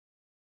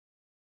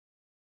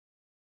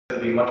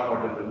to be much more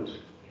dilute.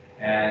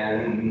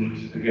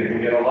 And again,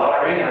 we get a lot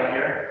of rain out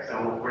here,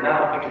 so we're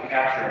not looking to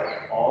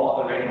capture all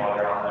of the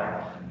rainwater on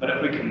there. But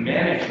if we can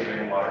manage the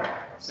rainwater,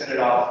 send that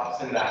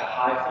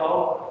high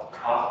flow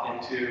off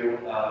into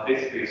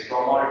basically a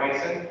stormwater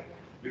basin,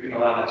 we can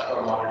allow that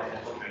stormwater to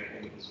infiltrate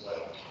into the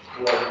soil,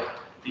 or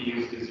be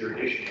used as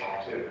irrigation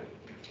water too,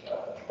 if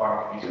the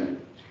farm can use it.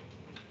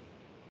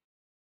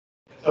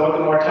 So with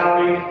the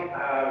mortality,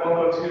 I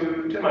won't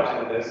go too much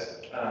into this,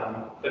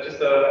 but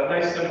just a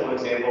nice simple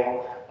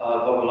example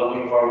of what we're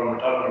looking for when we're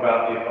talking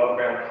about the above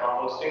ground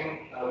composting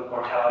with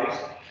mortalities.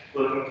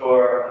 We're looking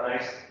for a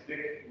nice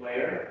thick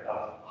layer of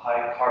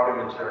high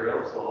carbon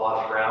material, so a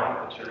lot of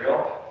brown material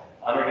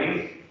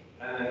underneath,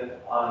 and then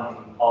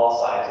on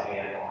all sides of the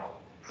animal.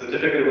 So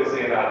typically we'll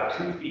say about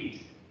 2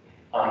 feet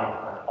on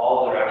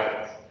all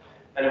directions.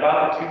 And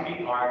about the 2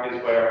 feet mark is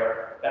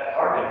where that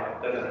carbon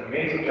does an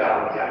amazing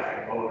job of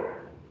capturing odor.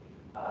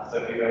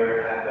 So if you've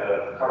ever had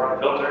the carbon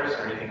filters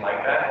or anything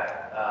like that,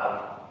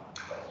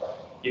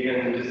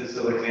 even just a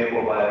simple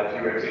example, if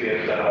you were to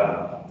get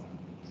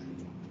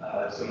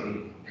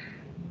some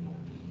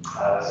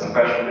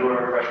fresh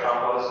manure, fresh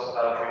compost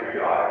for your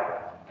yard,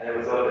 and it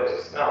was a little bit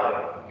too smelly,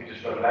 you could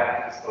just run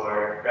back to the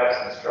store, grab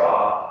some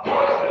straw, put a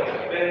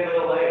thin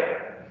little layer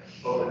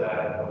over the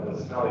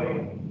smelly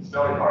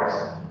parts.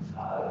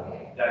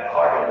 That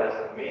carbon does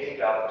an amazing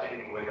job of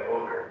taking away the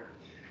odor.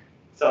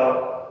 So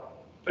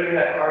putting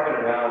that carbon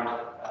around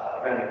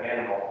the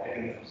animal, it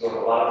can absorb a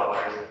lot of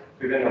odors,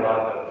 prevent a lot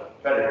of the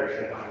predators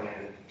from coming in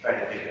and trying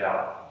to take it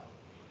out.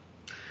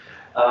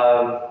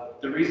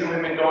 The reason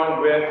we've been going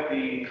with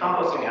the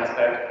composting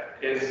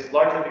aspect is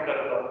largely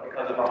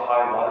because of our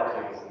high water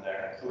tables in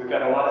there. So we've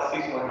got a lot of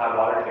seasonal and high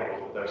water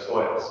tables with our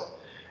soils.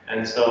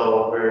 And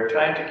so we're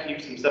trying to keep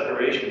some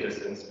separation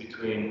distance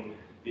between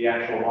the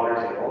actual water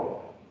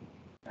table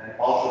and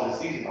also the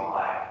seasonal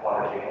high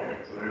water table.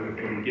 So when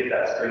we get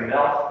that spring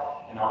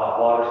melt and all that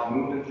water's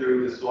moving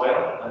through the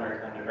soil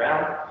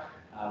underground,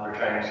 we're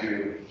trying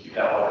to keep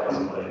that water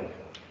insulated.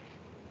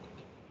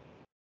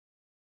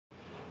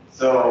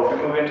 So if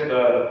we move into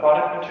the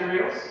product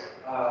materials,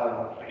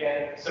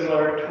 again,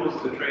 similar tools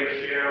of the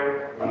trade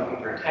here. We're looking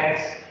for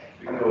tanks.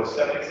 We can go with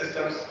septic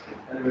systems,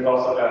 and then we've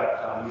also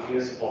got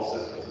municipal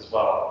systems as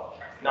well.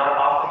 Not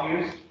often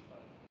used.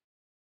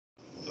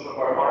 Some of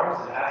our farms,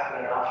 it has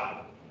been an option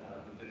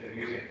that they're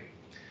using.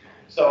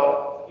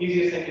 So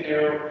easiest thing to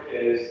do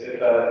is if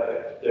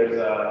there's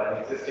an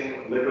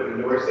existing liquid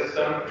manure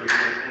system, we can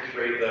just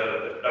integrate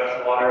the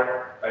production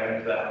water right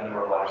into that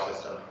manure water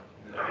system,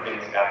 and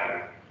everything's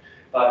captured.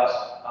 But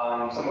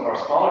some of our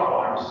smaller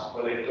farms,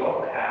 where they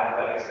don't have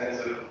that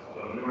extensive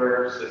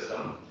manure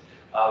system,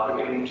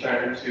 we can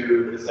turn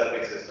to the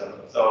septic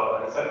system. So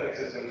the septic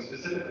system is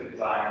specifically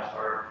designed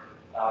for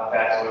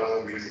fat soils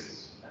and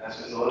greases, and that's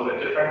just a little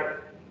bit different.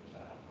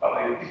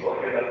 Probably people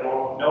here that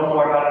will know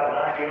more about it than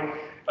I do,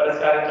 but it's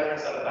got a different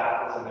set of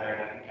baffles in there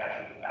that can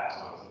capture the fat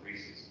soils and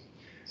greases.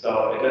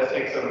 So it does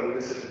take some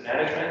consistent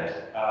management.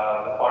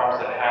 The farms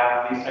that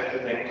have these types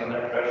of things on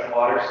their production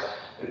waters,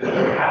 they're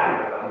very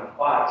happy with them,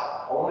 but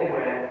only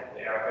when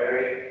they are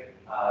very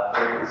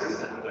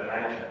consistent with their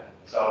management.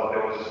 So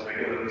they will just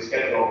regularly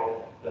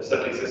schedule the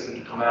septic system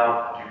to come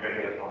out and do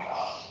regular pump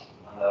outs.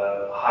 On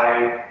the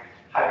high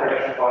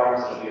production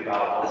farms, it'll be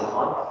about once a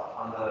month.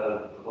 On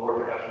the lower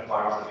production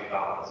farms, it'll be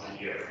about once a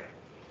year.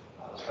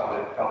 It's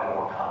probably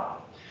more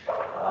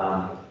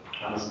common.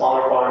 On the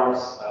smaller farms,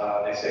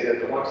 they say that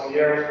the once a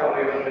year is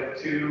probably a little bit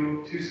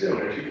too soon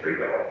or too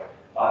frequent.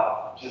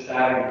 But just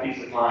having the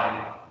peace of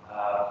mind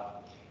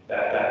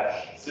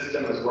that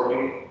system is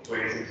working the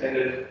way it's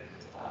intended,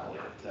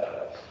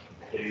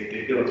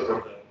 they feel it's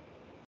worth it.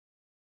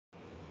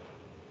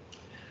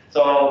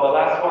 So the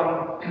last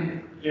one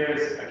here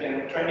is,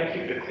 again, trying to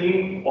keep the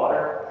clean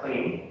water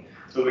clean.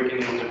 So we can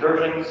use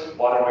diversions,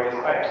 waterways,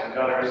 pipes, and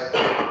gutters,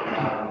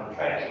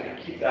 trying to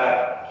keep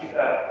that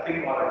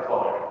clean water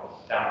flowing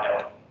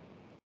downhill.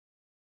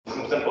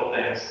 Some simple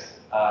things.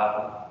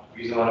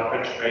 We use a lot of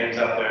French drains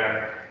out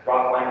there,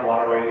 rock-lined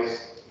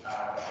waterways,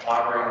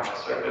 armoring on the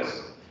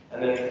surface,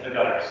 and then the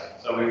gutters.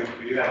 So we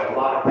do have a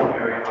lot of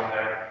area on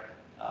there.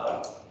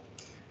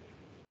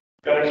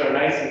 Gutters are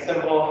nice and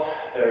simple.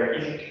 They're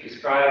easy to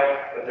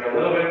describe, but they're a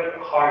little bit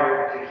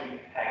harder to keep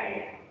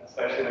hanging,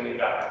 especially when you've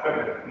got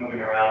equipment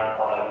moving around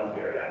all that roof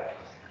area.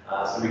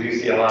 So we do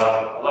see a lot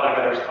of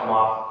gutters come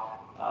off.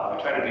 We're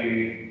trying to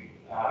be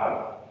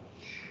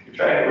a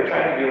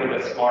little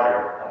bit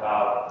smarter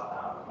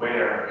about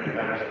where the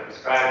gutters are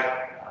prescribed.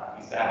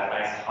 Needs to have a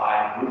nice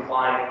high roof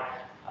line.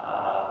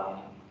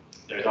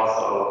 There's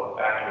also a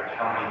factor of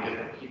how many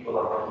different people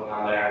are working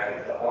on there. I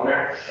think the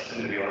owner has to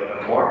be a little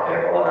bit more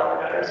careful around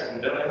the gutters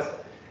and buildings.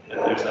 If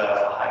there's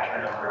a high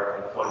turnover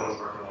of employees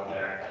working on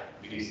there,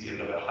 we do see a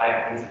little bit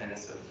higher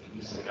incidence of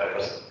use of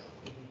gutters.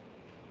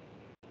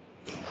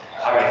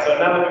 All right, so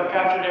now that we've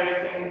captured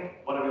everything,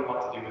 what do we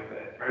want to do with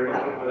it? We're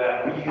looking for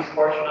that reuse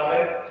portion of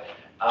it.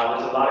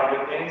 There's a lot of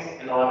good things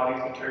in a lot of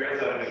these materials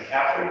that have been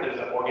captured. There's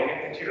an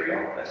organic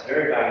material that's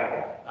very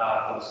valuable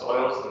for the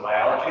soils and the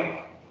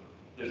biology.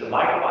 There's a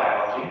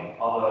microbiology.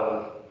 All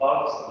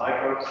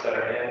microbes that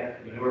are in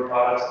manure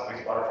products,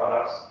 wastewater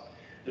products.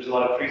 There's a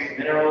lot of trace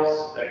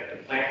minerals that the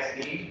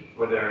plants need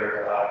for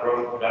their growth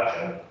and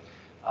production.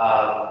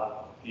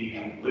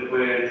 The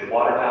liquid, the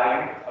water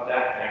value of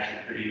that can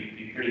actually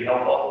be pretty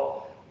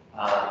helpful.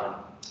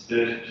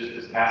 There's just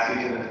this past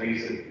season, as we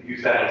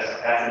use that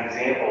as an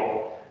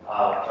example,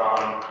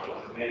 from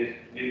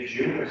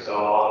mid-June or so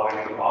all the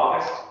way through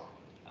August.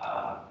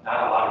 Not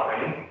a lot of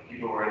rain.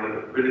 People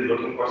were really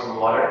looking for some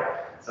water.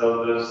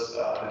 So those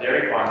the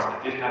dairy farms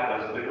that did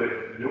have those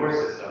liquid manure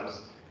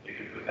systems, they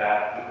could put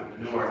that liquid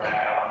manure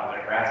back out onto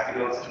their grass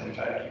fields and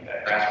try to keep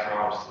that grass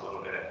growing just a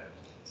little bit.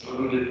 So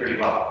we did pretty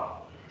well.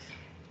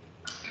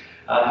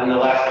 Then the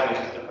last thing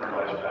is just the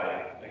fertilizer value.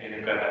 Again,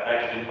 we've got that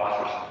nitrogen,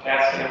 phosphorus, and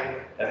potassium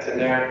that's in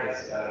there.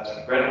 It's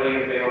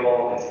readily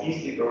available. It's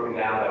easily broken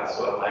down by the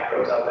soil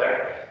microbes out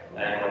there.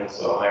 And when the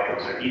soil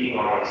microbes are eating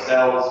on those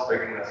cells,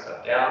 breaking that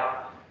stuff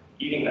down,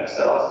 eating that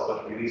cells is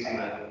what's releasing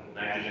the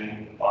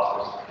nitrogen,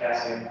 phosphorus, and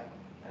potassium,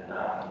 and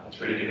it's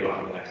ready to go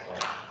to the next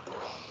plant.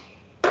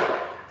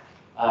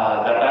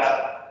 That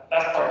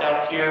last part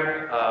down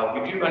here, we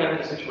do run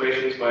into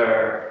situations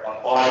where a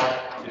farm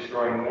is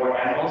growing more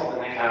animals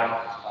than they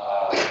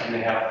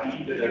have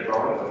feed that they're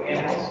growing for the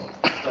animals.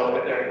 So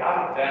if they're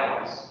out of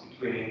balance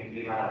between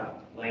the amount of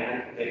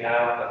land that they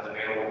have that's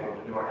available for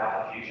manure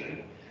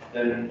application,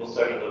 then we'll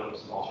start to look at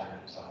some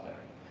alternatives out there.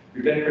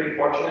 We've been pretty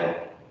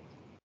fortunate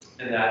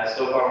in that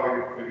so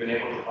far we've been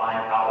able to find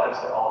outlets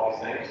for all these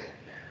things.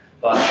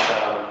 But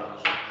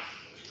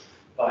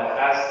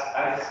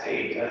as a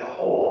state, as a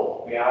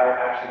whole, we are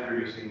actually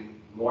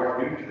producing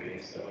more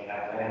nutrients than we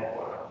have land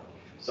for.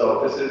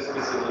 So this is a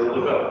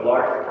little bit of a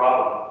larger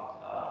problem,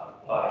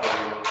 but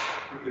we're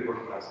quickly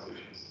working on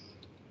solutions.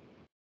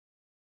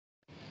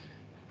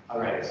 All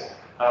right.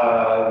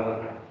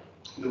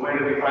 The way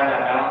that we find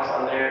that balance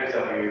on there is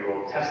that we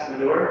will test the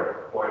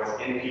manure for its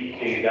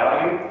NPK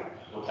value.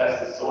 We'll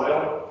test the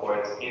soil for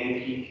its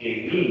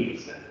NPK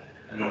needs,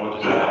 and then we'll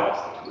just balance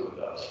the two of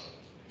those.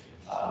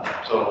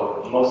 So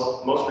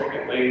most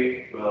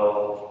frequently,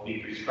 we'll be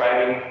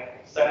prescribing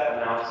set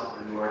amounts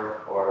of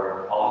manure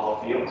for all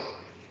of the fields.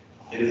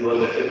 It is a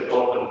little bit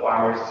difficult for the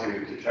farmers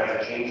to try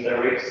to change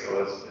their rates,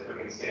 so if we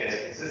can stay as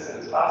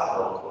consistent as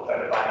possible, we'll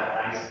try to find a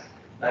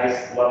nice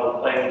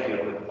level playing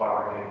field that the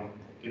farmer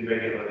can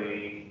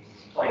regularly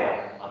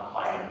plan on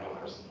finding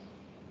manures.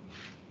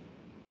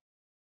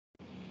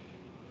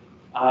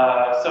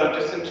 So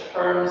just in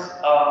terms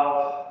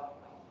of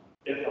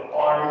if a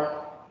farm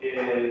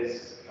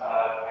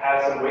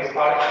has some waste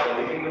products that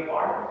are leaving the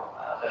farm,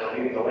 that are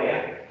leaving the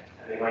land,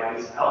 and they might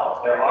need some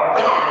help. There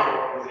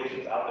are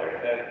organizations out there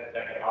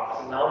that can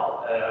offer some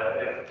help.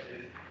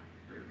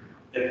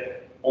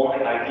 If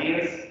only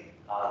ideas,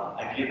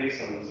 ideally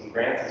some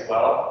grants as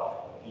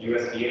well. The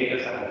USDA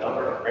does have a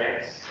number of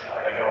grants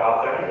that go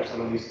out there for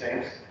some of these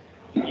things.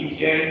 The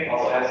EPA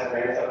also has some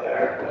grants out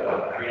there,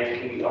 the Green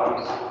Energy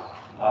Funds.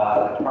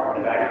 The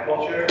Department of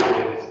Agriculture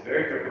is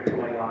very quickly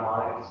going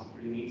online with some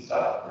pretty neat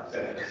stuff. We're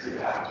excited to see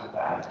what happens with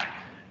that.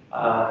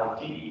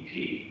 DEP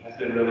has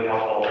been really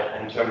helpful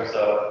in terms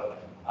of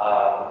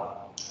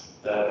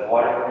the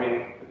water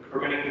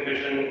permitting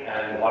division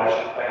and the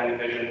watershed planning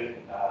division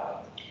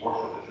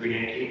work with the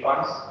 319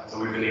 funds, and so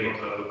we've been able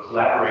to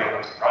collaborate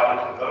on some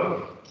projects with them.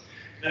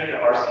 Then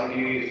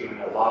RCD is doing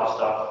a lot of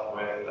stuff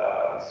with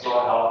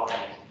soil health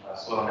and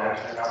soil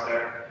management out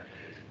there.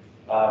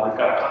 We've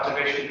got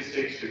conservation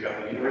districts, we've got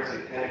the University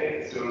of Connecticut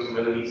that's doing some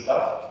really neat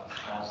stuff.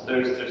 So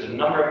there's a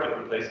number of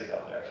different places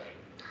out there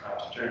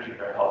to turn to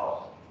for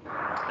help.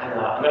 And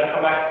I'm going to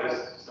come back to this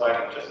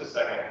slide in just a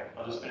second.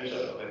 I'll just finish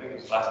up with, I think,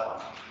 this last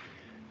one.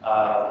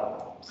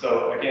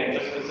 So again,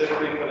 just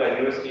specifically for that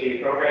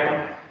USDA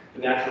program,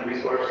 the Natural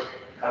Resource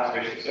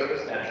Conservation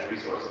Service, Natural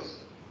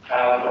Resources,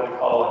 have what we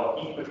call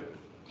an EQIP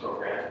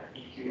program,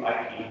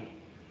 EQIP,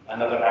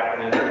 another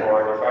acronym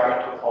for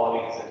Environmental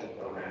Quality Incentive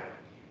Program.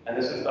 And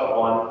this is the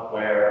one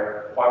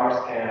where farmers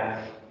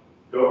can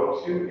go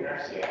to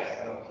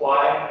NRCS and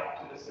apply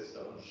to the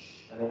system.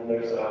 And then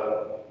there's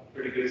a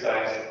pretty good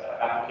sized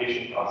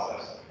application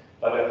process.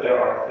 But if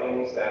there are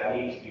things that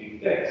need to be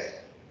fixed,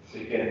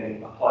 they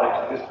can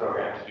apply to this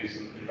program to do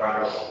some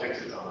environmental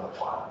fixes on their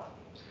farm.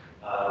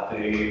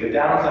 The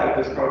downside of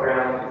this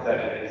program is that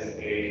it is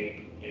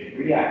a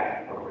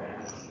reactive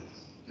program. It's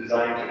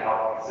designed to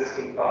help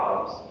existing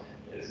problems.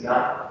 It is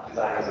not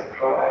designed as a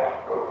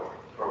proactive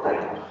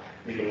program,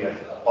 meaning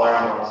if a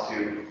farm wants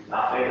to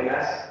not make a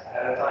mess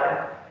ahead of time,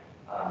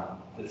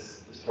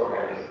 this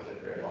program doesn't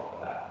fit very well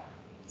for that.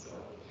 So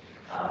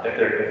if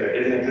there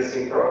is an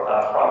existing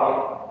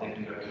problem, they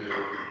can go to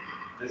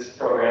this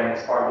program,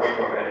 this farm bill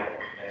program, and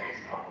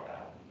it's not for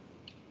that.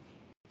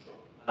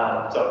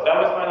 So that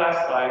was my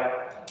last slide.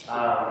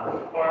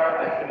 Before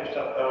I finished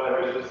up, though, there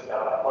was just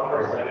one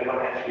person I did want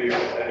to introduce. I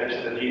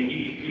mentioned the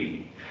DEP,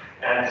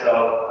 and so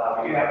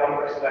we do have one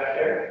person back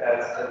here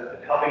that's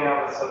helping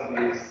out with some of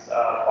these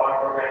farm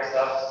program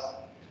stuff,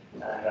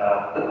 and I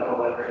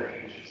will let her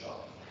introduce herself.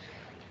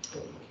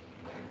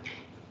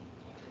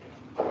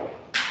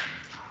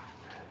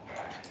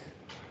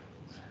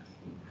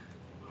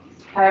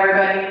 Hi,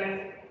 everybody.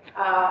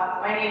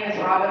 My name is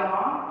Robin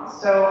Long,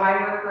 so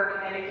I work for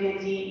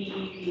Connecticut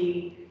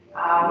DEEP.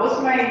 Most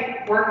of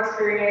my work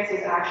experience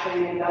is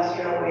actually in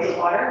industrial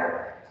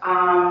wastewater,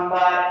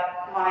 but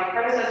my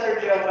predecessor,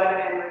 Joe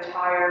Wedeman,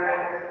 retired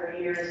after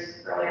 30 years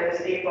earlier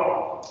this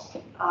April.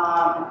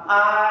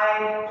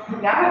 I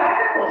now have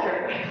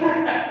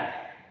agriculture.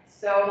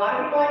 So a lot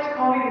of people like to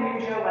call me the new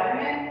Joe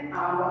Wedeman,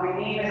 but my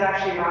name is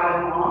actually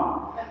Robin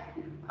Long.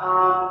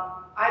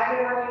 I've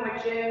been working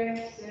with Jim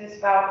since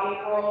about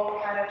April,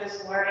 kind of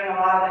just learning a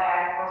lot of the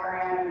ag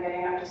program and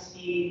getting up to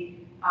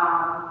speed.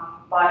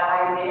 But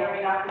I may or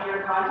may not be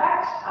your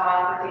contact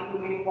for things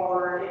moving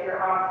forward. If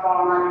you're on a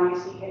farm and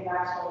you seek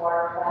impacts for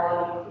water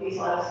quality, please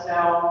let us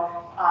know.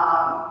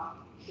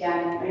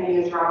 Again, my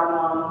name is Robin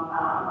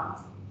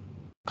Long.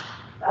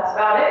 That's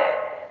about it.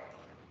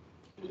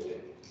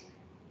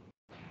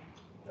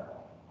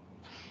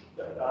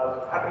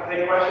 Happy to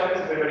take questions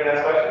if anybody has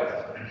questions.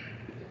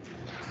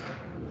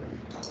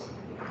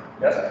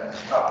 Yes?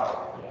 Oh.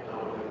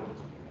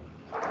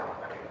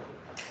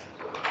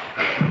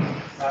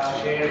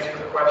 Last chance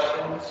for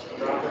questions from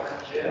Robert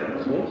and Jim.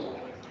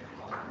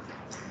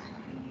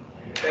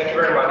 Thank you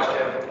very much,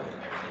 Jim.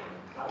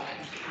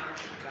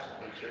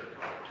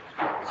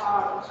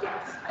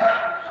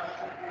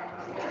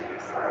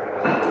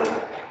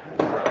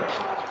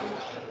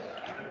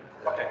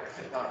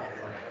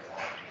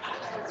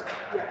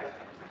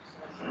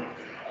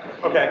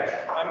 Okay,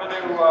 I'm going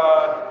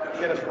to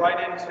get us right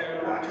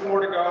into 2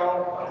 more to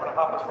go. I'm going to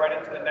hop us right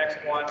into the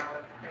next one.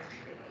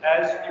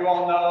 As you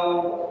all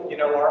know,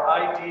 our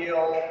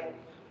ideal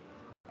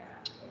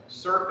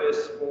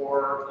surface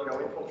for,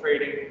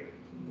 infiltrating.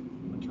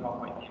 I'm going to turn off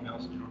my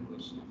emails.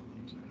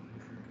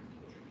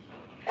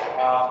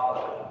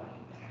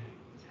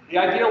 The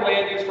ideal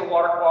land use for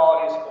water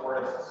quality is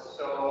forests.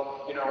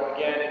 So,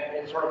 again,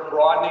 in sort of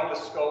broadening the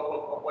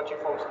scope of what you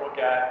folks look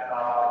at,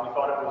 we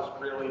thought it was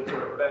really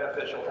sort of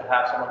beneficial to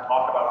have someone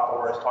talk about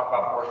forests, talk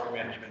about forestry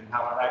management, and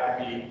how that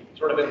can be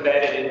sort of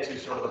embedded into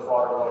sort of the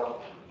broader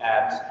look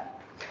at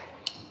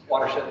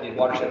the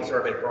watershed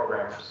survey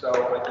program. So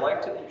I'd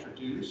like to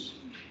introduce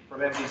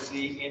from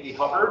MDC Andy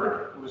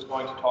Hubbard, who is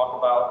going to talk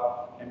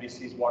about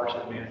MDC's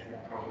watershed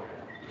management program.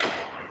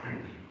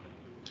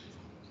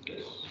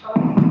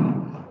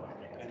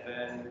 And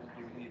then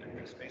you need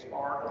a space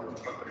bar, or you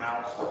can click the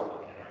mouse.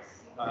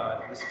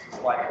 This is the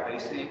slide that they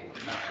see, and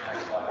that's the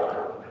next slide.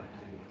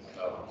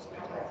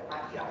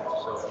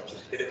 So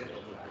just hit it.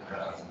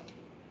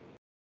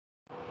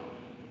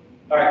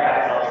 All right,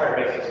 guys, I'll try to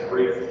make this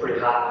brief, pretty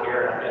hot here,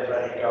 and I'm getting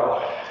ready to go.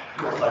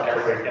 Looks like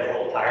everybody's getting a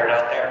little tired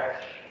out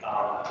there.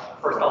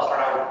 First, I'll start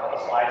out with a couple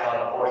slides on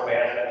the forest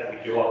management that we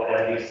do up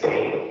at MDC,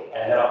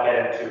 and then I'll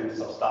get into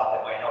some stuff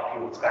that might help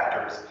you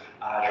inspectors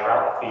as you're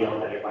out in the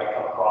field that you might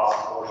come across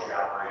in forestry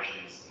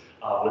operations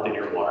within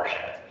your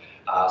watershed.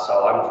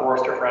 So I'm a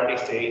forester for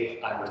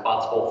MDC. I'm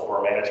responsible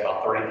for managing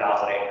about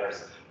 30,000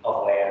 acres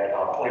of land,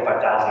 about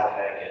 25,000 in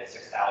Connecticut,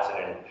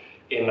 6,000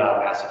 in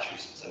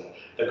Massachusetts. And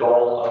the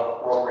goal of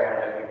the program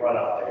that we run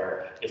up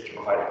there is to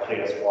provide the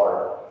cleanest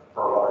water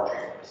for water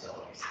treatment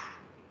facilities.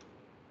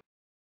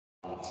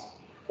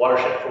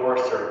 Watershed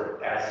forests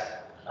are, as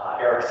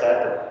Eric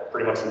said, they're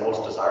pretty much the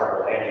most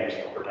desirable land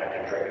use for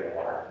protecting drinking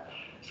water.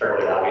 It's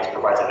fairly obvious,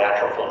 provides a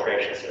natural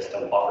filtration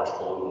system, buffers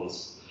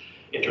pollutants,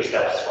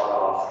 intercepts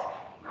runoff,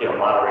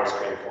 moderates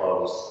stream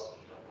flows,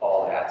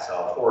 all that.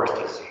 So forest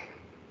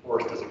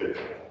is a good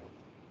thing.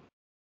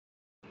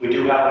 We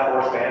do have a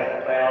forest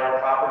management plan on our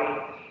property.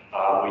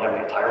 We have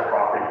the entire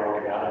property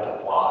broken down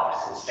into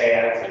blocks and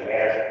stands and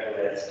management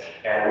units,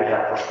 and we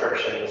have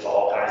prescriptions,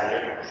 all kinds of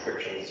different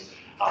prescriptions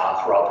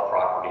throughout the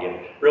property.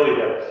 And really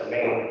the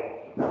main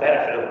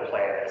benefit of the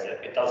plan is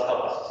that it does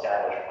help us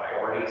establish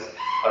priorities.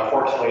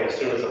 Unfortunately, as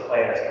soon as the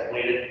plan is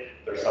completed,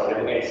 there's some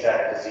new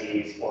insect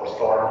disease or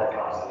storm that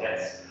comes and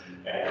hits,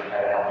 and we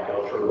kind of have to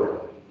go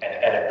through and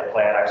edit the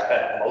plan. I've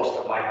spent most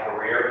of my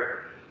career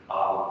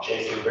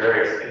chasing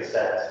various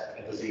insect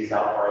and disease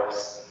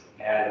outbreaks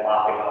and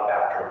mopping up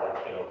after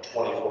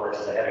 24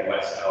 inches of heavy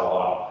wet snow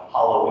on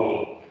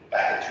Halloween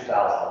back in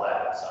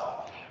 2011.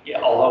 So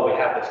yeah, although we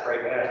have this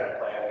great management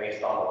plan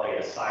based on the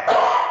latest science, in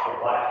a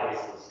lot of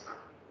cases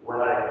we're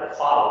not able to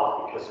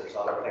follow because there's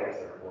other things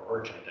that are more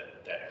urgent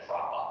that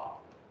crop up.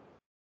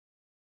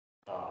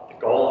 The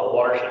goal of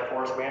watershed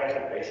forest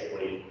management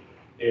basically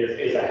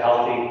is a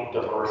healthy,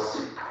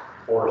 diverse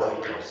forest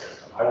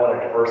ecosystem. I want a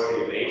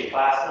diversity of age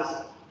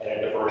classes and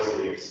a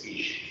diversity of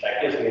species.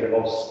 That gives me the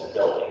most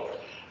stability.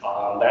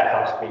 That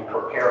helps me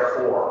prepare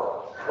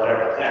for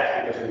whatever's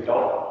next, because we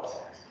don't know what's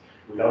next.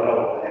 We don't know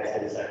what the next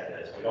insect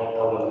is. We don't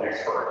know when the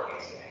next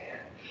hurricane's going to hit.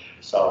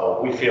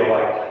 So we feel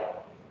like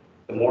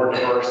the more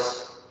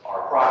diverse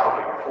our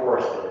property, our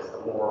forest is, the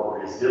more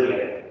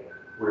resilient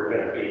we're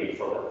going to be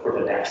for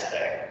the next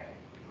thing.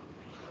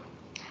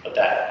 But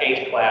that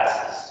age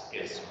class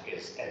is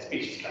and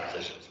species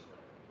compositions.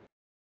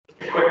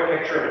 A quick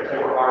picture of a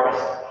timber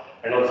harvest.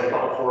 I know there's a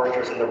couple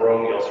foresters in the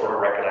room. You'll sort of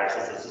recognize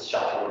this. This is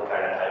shelterwood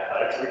kind of type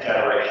cut. It's a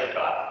regeneration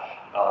cut.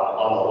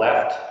 On the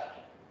left,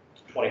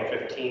 25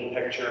 2015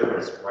 picture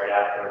is right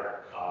after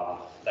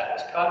that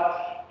was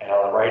cut, and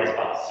on the right is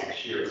about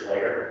 6 years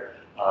later.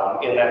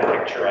 In that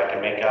picture, I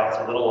can make out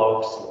some little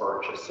oaks, some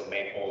birches, some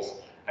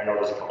maples. I know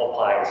there's a couple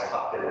pines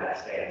tucked in that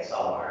stand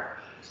somewhere.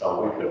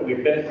 So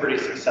we've been pretty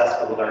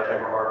successful with our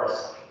timber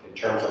harvest in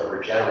terms of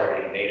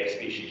regenerating native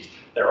species.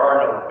 There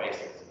are no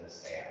invasives in this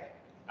stand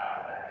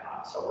after that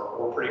cut. So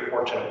we're pretty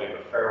fortunate we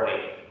have a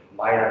fairly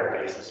minor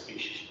invasive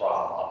species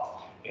problem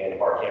up in the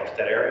Barkhamsted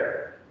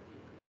area.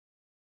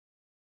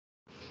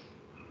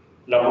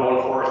 Number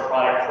one forest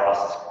product for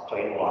us is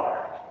clean water.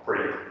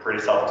 Pretty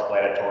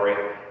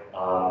self-explanatory.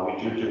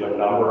 We do a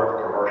number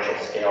of commercial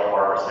scale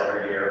harvests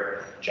every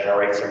year,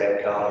 generate some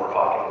income. We're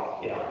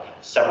talking,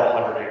 several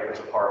hundred acres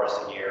of harvest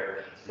a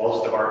year.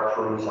 Most of our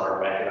crews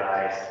are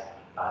mechanized.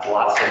 It's a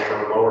lot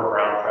safer, lower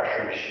ground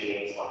pressure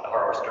machines like the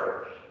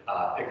harvester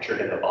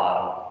pictured in the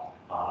bottom.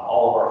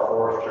 All of our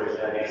foresters,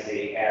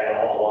 NBC, and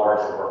all the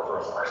loggers that work for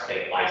us are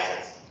state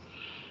licensed.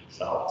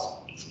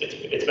 So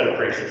it's been a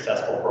pretty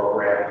successful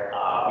program.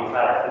 We've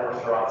had our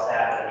forester on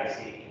staff at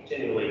NBC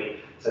continually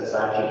since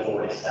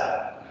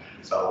 1947.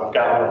 So we've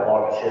got one of the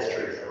longest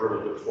histories of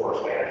really good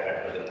forest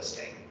management within the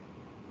state.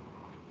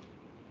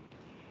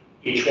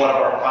 Each one of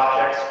our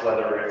projects,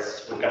 whether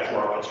it's, we've got some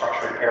of our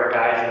construction repair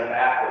guys in the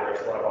back, whether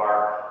it's one of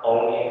our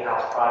own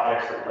in-house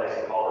projects,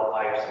 replacing culvert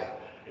pipes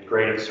and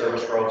grading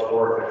service roads,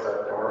 or if it's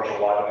a commercial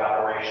logging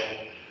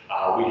operation,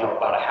 we have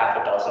about a half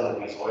a dozen of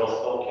these oil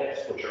spill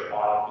kits, which are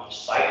on each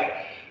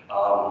site.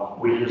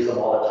 We use them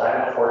all the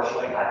time,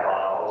 unfortunately.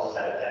 Hydraulic hoses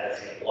have a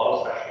tendency to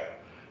blow, especially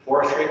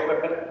forestry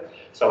equipment.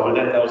 So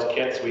within those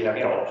kits, we have,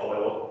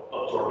 oil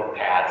absorbent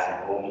pads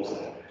and booms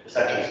and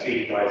essentially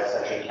speed noise,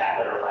 essentially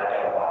catheter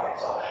 5-gallon bucket.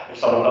 So if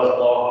someone does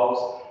blow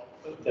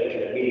a hose, they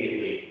can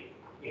immediately,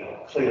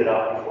 clean it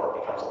up before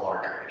it becomes a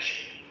larger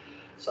issue.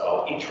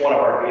 So each one of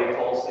our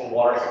vehicles in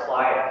water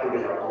supply,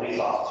 including our police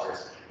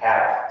officers,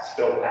 have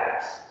spill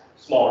packs,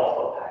 smaller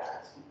spill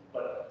packs,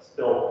 but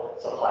spill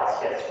supply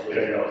kits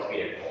within those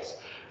vehicles.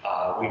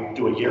 We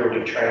do a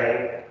yearly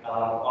training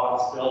on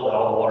spill that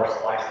all the water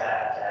supply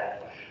staff attend.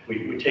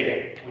 We take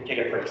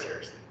it pretty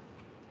seriously.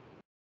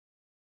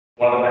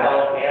 One of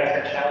the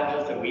management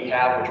challenges that we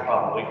have, which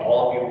probably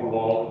all of you who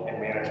own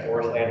and manage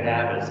forest land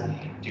have, is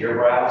deer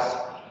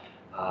browse.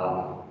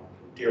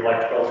 Deer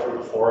like to go through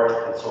the forest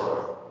and sort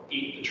of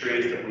eat the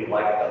trees that we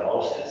like the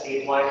most, it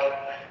seems like.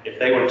 If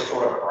they would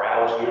sort of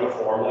browse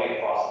uniformly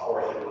across the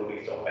forest, it wouldn't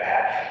be so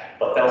bad,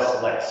 but they'll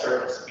select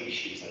certain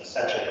species and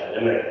essentially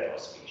eliminate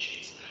those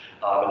species.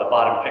 In the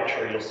bottom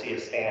picture, you'll see a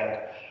stand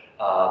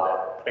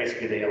that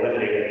basically they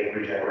eliminated any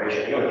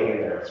regeneration. The only thing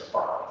in there is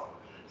fur.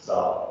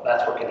 So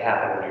that's what can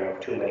happen when you have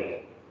too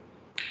many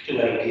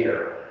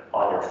deer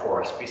on your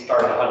forest. We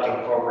started a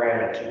hunting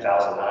program in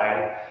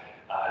 2009.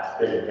 It's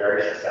been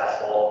very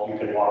successful. You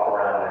can walk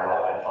around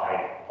now and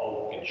find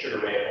oak and sugar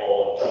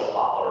maple, and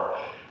poplar,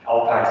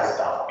 all kinds of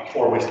stuff.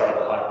 Before we started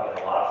the hunt, we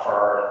had a lot of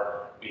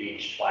fern,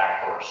 beech,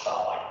 black birch,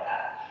 stuff like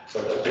that.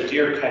 So the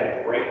deer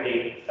can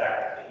greatly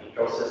affect the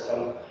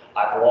ecosystem.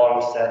 I've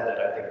long said that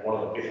I think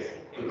one of the biggest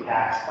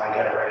impacts my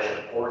generation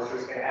of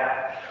foresters can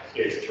have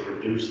is to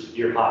reduce the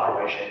deer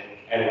population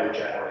and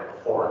regenerate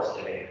the forest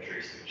to native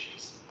tree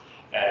species.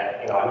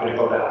 And I'm going to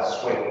go down a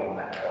swing on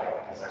that point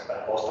because I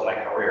spent most of my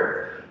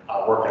career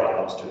working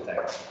on those two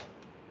things.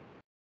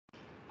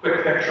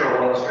 Quick picture of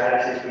one of the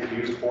strategies we've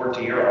used for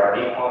deer, our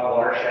Nippon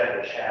watershed,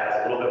 which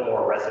has a little bit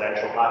more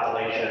residential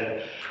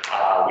population.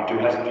 We do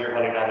have some deer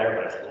hunting down there,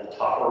 but it's a little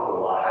tougher with a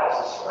lot of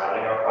houses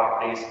surrounding our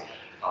properties.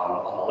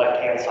 On the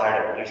left-hand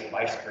side, at least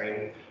my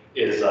screen,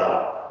 is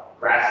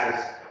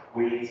grasses,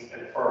 weeds,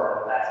 and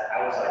fern. That's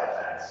outside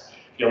the fence.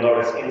 You'll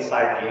notice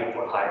inside the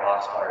 8-foot-high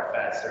box wire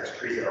fence, there's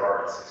trees that are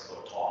already 6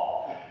 foot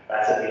tall.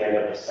 That's at the end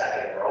of the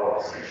second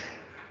growing season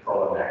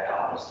for when that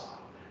comes.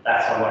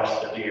 That's how much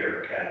the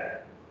deer can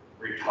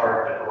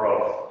retard the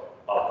growth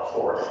of the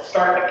forest. It's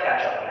starting to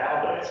catch up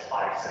now, but it's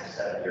 5, 6,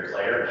 7 years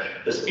later.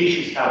 The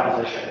species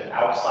composition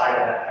outside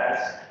of that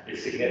fence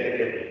is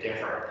significantly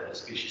different than the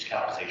species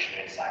composition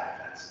inside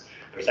the fence.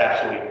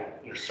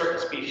 There's certain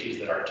species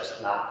that are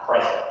just not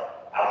present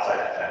outside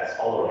the fence,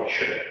 although they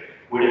should.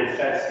 We didn't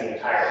fence the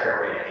entire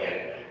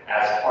area in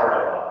as part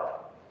of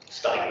a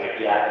study. We have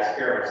the Ag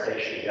Experiment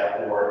Station,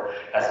 Jeff Ward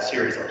has a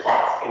series of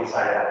plots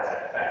inside and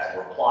outside the fence.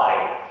 We're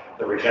plotting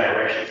the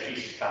regeneration,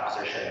 species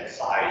composition, and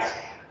size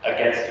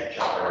against each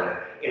other.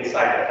 And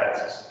inside the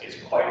fence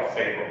is quite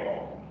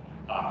favorable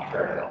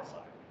compared to outside.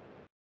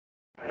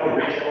 I know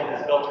Regional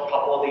has built a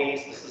couple of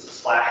these. This is a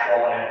slash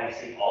wall in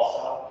NBC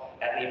also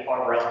at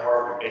Nippon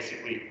Reservoir. We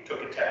basically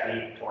took a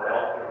technique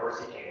Cornell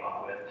University came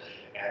up with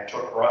and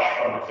took brush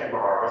from the timber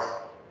harvest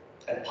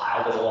and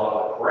piled it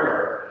along the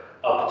perimeter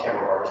of the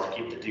timber harvest to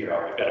keep the deer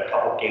out. We've got a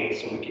couple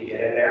gates so we can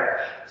get in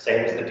there.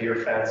 Same as the deer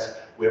fence.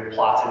 We have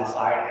plots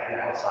inside and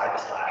outside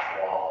the slash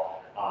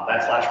wall.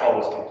 That slash wall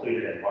was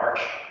completed in March.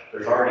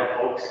 There's already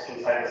oaks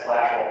inside the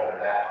slash wall that are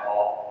that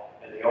tall,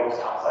 and the oaks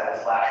outside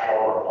the slash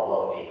wall are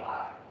below knee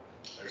high.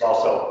 There's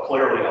also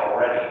clearly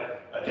already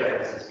a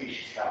difference in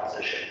species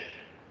composition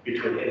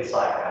between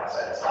inside and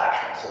outside the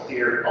slash wall. So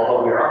deer,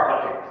 although we are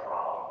hunting the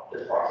problem,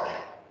 property.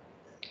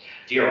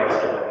 Deer are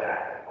still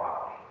impacting the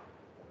property.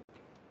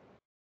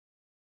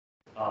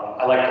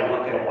 I like to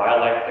look at a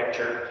wildlife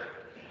picture.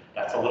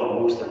 That's a little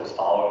moose that was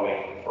following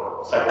me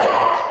for several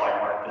months while I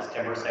marked this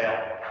timber sale.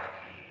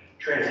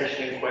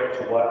 Transitioning quick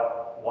to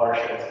what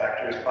watershed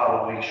inspectors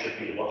probably should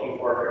be looking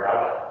for if you're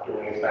out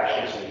doing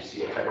inspections and you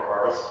see a timber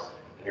harvest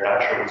and you're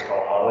not sure what's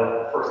going on with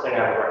it. The first thing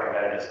I would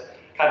recommend is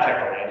contact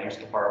the land use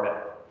department.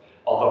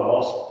 Although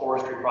most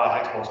forestry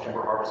projects, most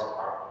timber harvests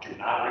do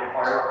not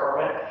require a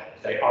permit,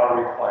 they are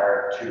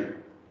required to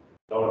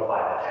notify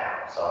the town.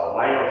 So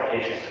my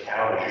notifications to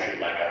town is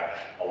usually like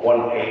a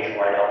one-page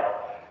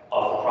write-up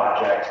of the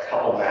project,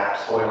 couple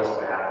maps, soils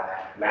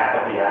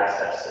map of the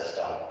access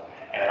system.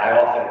 And I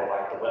often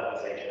invite the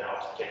wetlands agent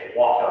out to take a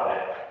walk of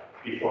it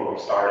before we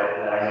start it,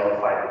 and then I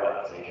notify the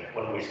wetlands agent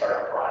when we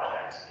start the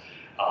project.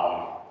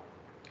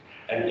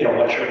 And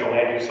once you're at the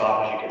land use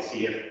office, you can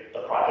see if the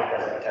project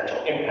has a potential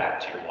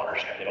impact to your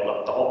watershed.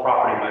 The whole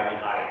property might be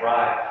high and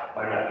dry,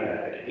 might not be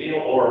that big a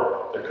deal,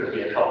 or there could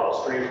be a couple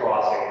of stream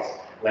crossings,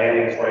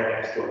 landings right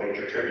next to a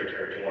major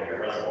tributary to one of your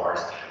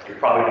reservoirs. You're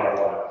probably going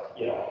to want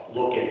to,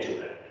 look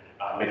into it,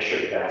 make sure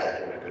you guys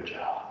are doing a good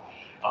job.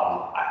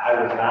 I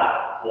would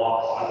not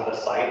walk onto the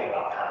site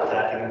without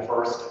contacting them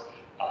first.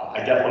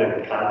 I definitely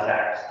would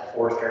contact the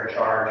forester in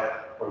charge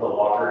or the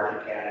logger if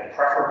you can, and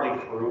preferably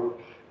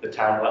through the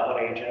town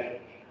wetland agent.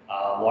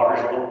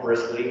 Loggers are a little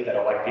bristly. They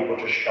don't like people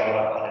just showing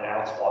up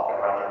unannounced, walking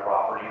around their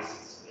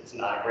properties. It's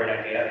not a great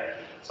idea.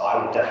 So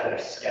I would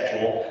definitely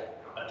schedule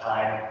a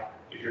time.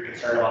 If you're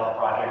concerned about the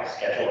project,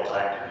 schedule a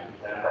time to meet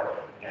with them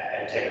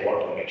and take a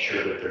look and make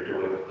sure that they're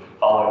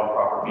following the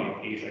proper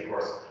BMPs. And of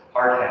course,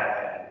 hard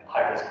hat and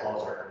high-vis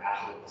clothes are an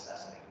absolute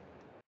necessity.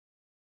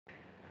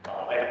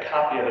 I have a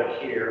copy of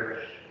it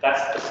here.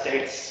 That's the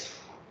state's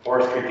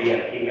forestry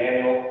BMP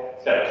manual.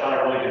 It's got a ton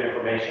of really good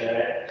information in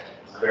it.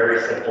 It's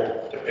very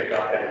simple to pick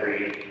up and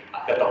read.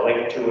 I've got the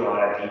link to it on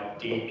our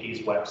DEP's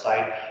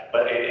website,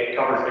 but it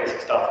covers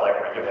basic stuff like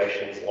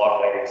regulations,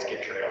 log landing,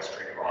 skid trails,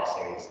 stream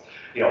crossings,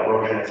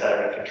 erosion and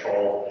sediment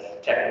control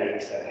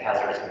techniques and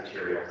hazardous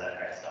materials, that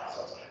kind of stuff.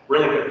 So it's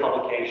really good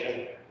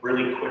publication,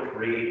 really quick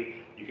read.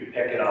 You can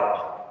pick it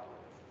up,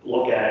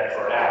 look at it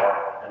for an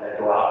hour, and then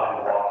go out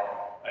and walk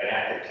an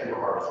active timber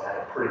harvest and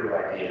have a pretty good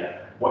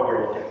idea what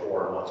you're looking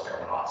for and what's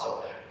going on.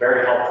 So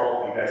very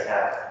helpful. You guys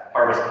have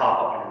harvest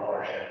pop up in your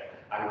watershed.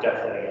 I would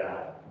definitely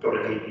go to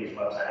DEP's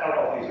website. I don't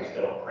know if these are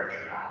still in print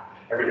or not.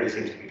 Everything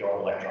seems to be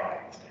going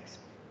electronic these days.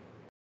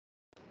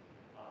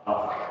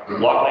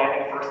 Log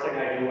landing, first thing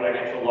I do when I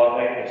get to a log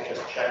landing is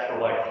just check for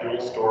like fuel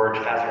storage,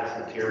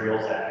 hazardous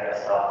materials, that kind of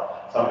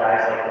stuff. Some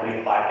guys like to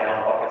leave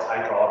 5-gallon buckets,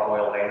 hydraulic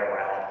oil laying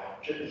around.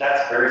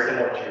 That's very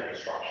similar to your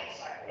construction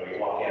site. You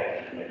walk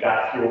in, you've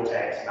got fuel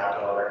tanks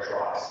mounted on their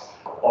trucks,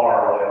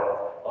 bar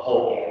oil, the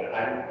whole game.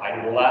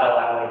 I will not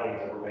allow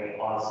anything to remain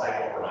on site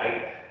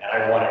overnight, and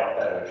I want it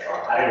in the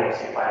truck. I don't want to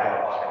see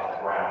 5-gallon bucket on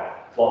the ground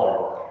while they're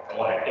working. I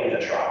want it in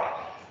the truck,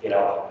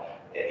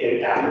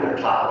 after they're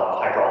topping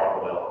off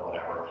hydraulic oil or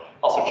whatever.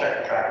 Also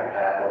check the tracking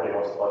pad. Nobody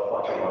wants to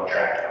let a road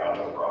tractor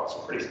onto the road. So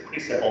pretty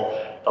simple.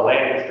 The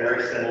landing is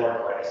very similar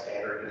to like a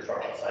standard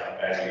construction site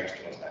you guys are used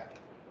to inspecting.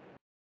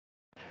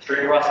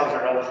 Stream crossings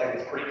are another thing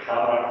that's pretty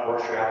common on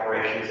forestry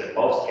operations. In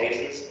most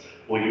cases,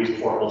 we'll use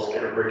portable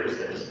skidder bridges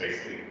that just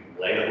basically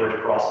lay the bridge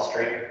across the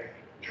stream,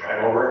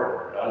 drive over it,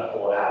 we're done,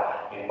 pull it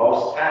out. In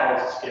most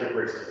towns, a skidder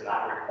bridge does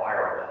not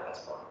require a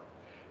wetlands permit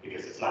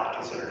because it's not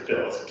considered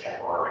fill, it's a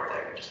temporary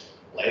thing. Just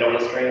lay it on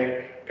the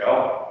stream,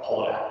 go,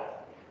 pull it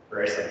out.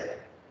 Very simple.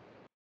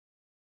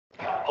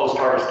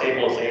 Post-harvest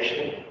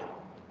stabilization,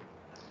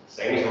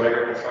 same as a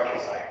regular construction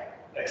site,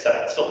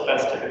 except silt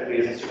fence typically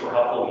isn't super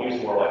helpful. We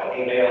use more like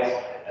hay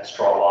bales and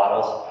straw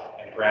wattles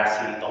and grass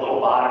seed. The little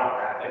bottom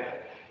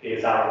graphic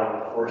is out of one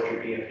of the forestry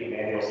BMP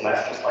manuals, and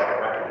that's just like a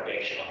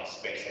recommendation on the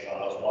spacing on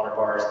those water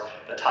bars.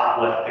 The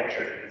top left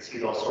picture, you can see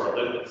those sort of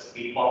little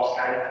speed bumps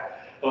kind of.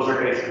 Those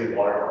are basically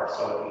water bars.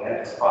 So at the end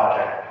of this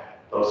project,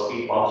 those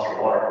speed bumps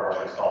or water bars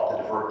are installed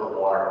to divert the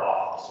water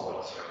off the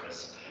soil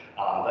surface.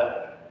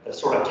 The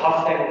sort of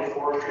tough thing with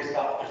forestry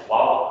stuff is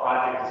while the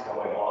project is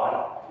going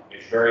on,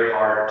 it's very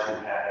hard to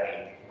have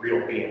any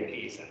real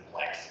BMPs in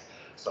place.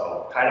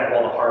 So kind of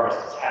while the harvest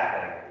is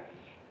happening,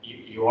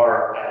 you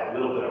are at a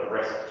little bit of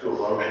risk to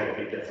erosion if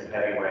you get some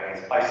heavy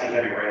rains. If I see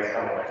heavy rains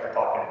coming, like they're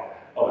talking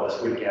over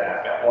this weekend,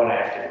 I've got one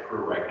active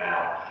crew right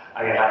now.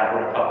 I'm going to have to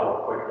put a couple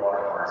of quick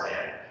water bars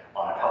in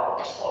on a couple of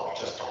the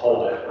slopes just to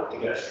hold it to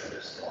get us through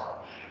this storm.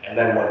 And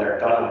then when they're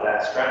done with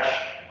that stretch,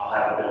 I'll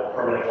have them build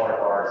permanent water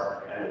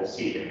bars and we'll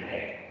seed it in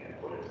hay and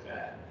put it to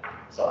bed.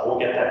 So we'll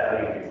get that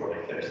done even before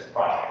they finish the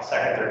project. The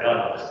second they're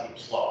done with a steep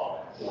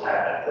slope, we'll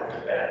have that put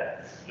to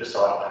bed just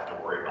so I don't have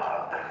to worry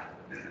about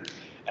it.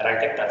 And I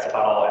think that's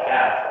about all I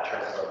have in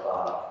terms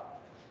of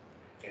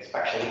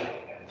inspection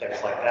and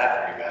things like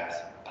that for you guys.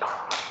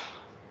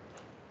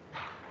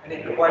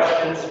 Any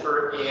questions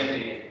for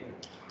Andy?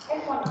 I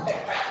have one quick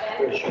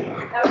question.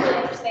 That was really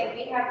interesting.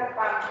 We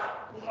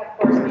have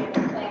forest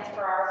management plans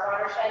for our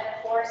watershed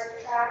forest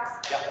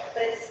tracts,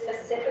 but it's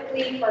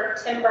specifically for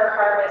timber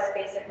harvest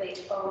basically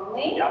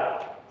only.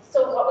 Yep.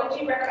 So what would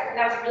you recommend,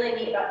 that was really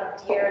neat about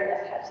the deer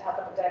and the help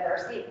with the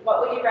diversity. What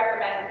would you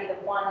recommend would be the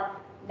one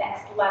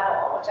next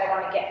level, which I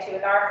want to get to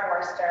with our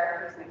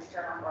forester, who's an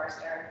external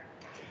forester,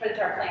 to put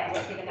into our plans,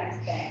 what would be the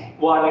next thing?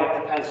 Well, I mean,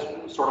 it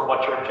depends sort of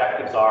what your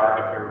objectives are,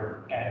 if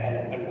you're,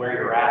 and where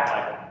you're at,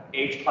 like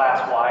age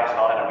class wise and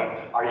all that. I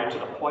mean, are you to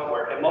the point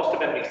where, and most of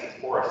NBC's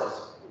forest is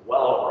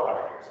well over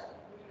 100 years old.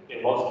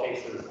 In most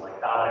cases, like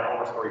dominant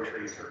overstory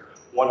trees are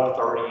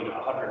 130 to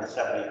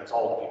 170 years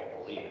old, if you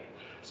can believe it.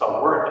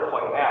 So we're at the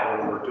point now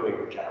where we're doing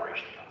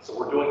regeneration cuts. So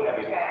we're doing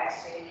heavier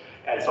cuts.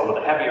 And so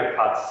with the heavier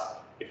cuts,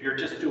 if you're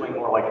just doing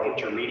more like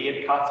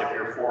intermediate cuts, if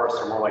your forests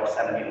are more like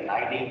 70 to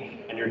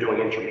 90, and you're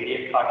doing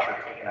intermediate cuts, you're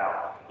taking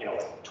out,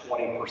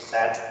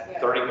 20%,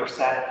 30%,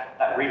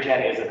 that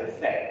regen isn't a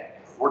thing.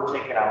 We're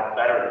taking out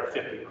better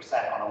than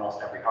 50% on almost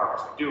every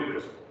harvest we do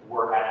because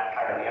we're at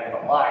kind of the end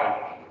of the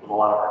line with a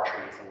lot of our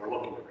trees and we're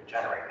looking to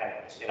regenerate. And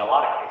in a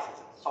lot of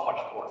cases, it's so much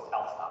forest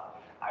health stuff.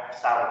 I've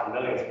salvaged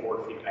millions of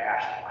board feet of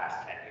ash in the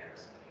last 10 years.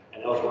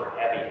 And those were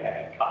heavy,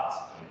 heavy cuts.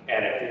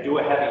 And if you do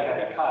a heavy,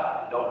 heavy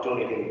cut and don't do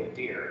anything with the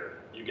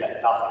deer, you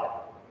get nothing.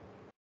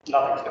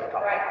 Nothing's going to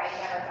come. Right, I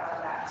never thought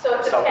of that. So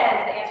it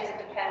depends, the answer is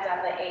it depends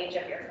on the age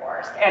of your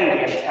forest. And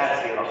the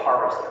intensity of the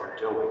harvest that you're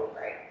doing.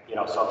 Right.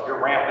 So if you're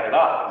ramping it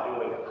up and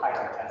doing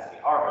higher intensity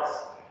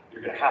harvests,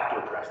 you're going to have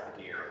to address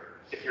the deer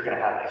if you're going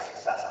to have any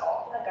success at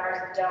all. Like ours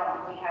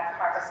don't, we have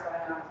harvests going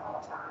on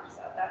all the time,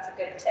 so that's a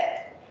good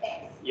tip.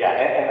 Thanks. Yeah,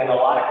 and in a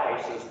lot of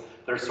cases,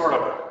 there's sort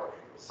of,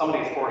 some of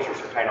these foresters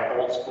are kind of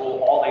old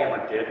school. All they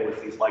ever did was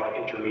these like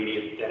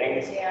intermediate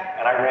thinnings. Yeah.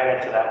 And I ran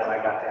into that when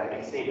I got to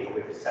NBC.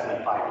 We have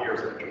 75 years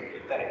of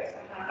intermediate thinnings.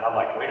 And I'm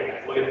like, wait a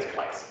minute, look at this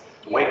place.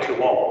 It's way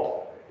too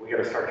old. We got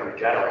to start to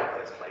regenerate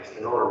this place.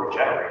 In order to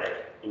regenerate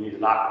it, you need to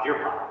knock the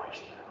deer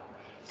population down.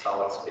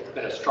 So it's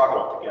been a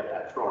struggle to get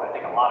that through. And I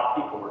think a lot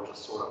of people are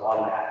just sort of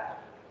on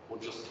that. We'll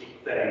just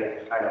keep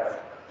thinning kind of,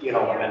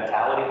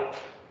 mentality.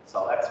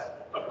 So that's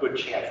a good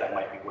chance that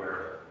might be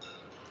where.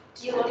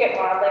 Do you look at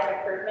wildlife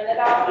improvement at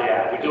all?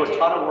 Yeah, we do a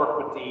ton of work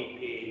with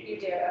DEP. You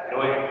do? Okay.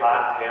 New England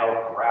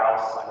cottontail,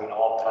 grouse,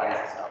 all kinds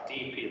of stuff.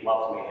 DEP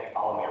loves me. They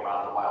follow me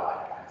around, the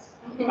wildlife guys.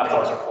 Not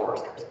those are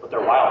foresters, but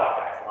they're wildlife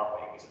guys. Love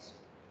me.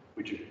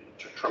 We do a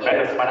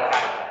tremendous amount of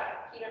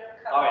habitat. Peter,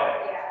 Oh,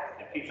 yeah.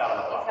 Yeah. Pete's out on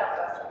the He's phone. helped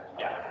us.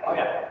 Yeah. Oh,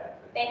 yeah.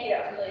 Thank you,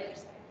 that was really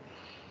interesting.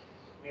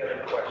 Any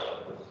other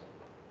questions?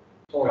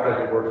 Oh, I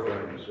think it works for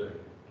him, you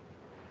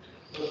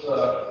say. With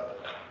the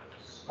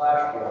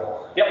splash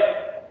walls,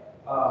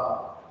 Yep.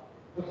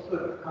 what's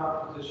the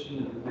composition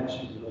and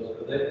dimensions of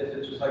those? Is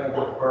it just like a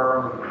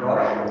berm and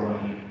brush or?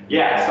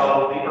 Yeah,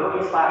 so the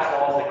early slash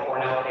walls that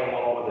Cornell came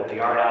over, the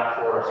Diarnot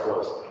forest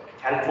was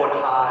 10 foot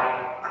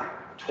high,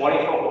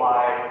 20 foot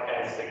wide,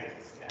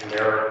 and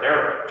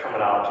their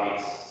terminology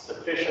is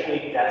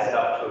sufficiently dense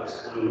enough to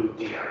exclude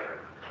deer.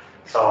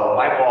 So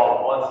my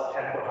wall was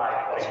 10 foot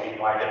high, 20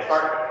 feet wide. It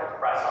started to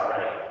compress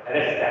already, and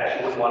it's dense.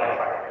 You wouldn't want to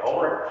try to get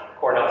over it.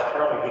 Cornell's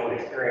currently doing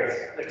experiments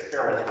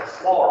with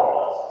smaller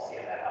walls to see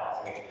if that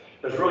helps.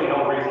 There's really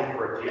no reason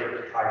for a deer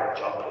to try to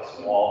jump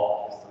this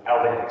wall. I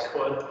don't think they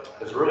could.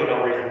 There's really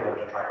no reason for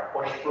them to try to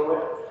push through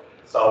it.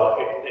 So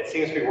it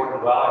seems to be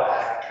working well. I've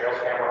had the trail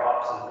camera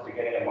up since the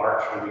beginning of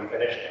March when we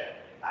finished it.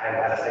 I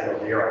haven't had a single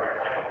deer on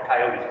there. I know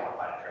coyotes walk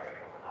by the trail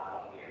camera,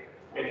 not one deer.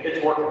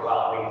 It's working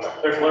well.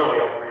 There's literally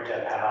a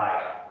regen that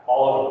high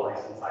all over the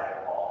place inside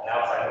the wall and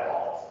outside the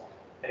walls.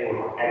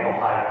 Anywhere from ankle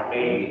high,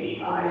 maybe knee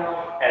high.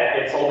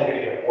 And it's only going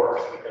to get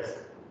worse because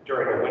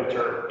during the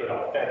winter,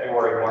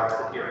 February, March,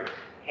 the deer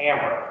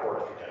hammer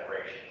forest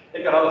regeneration.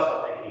 They've got other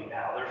stuff they can eat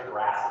now. There's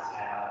grasses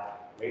now.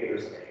 Maybe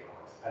there's some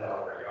acorns. I don't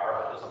know where you are,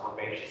 but there's some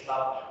herbaceous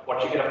stuff.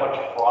 Once you get a bunch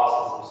of frost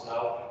and some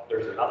snow,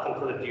 there's nothing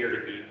for the deer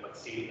to eat but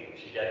seedlings.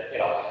 You get,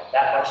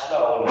 that much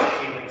snow and the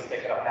seedlings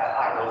sticking up that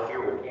high. Those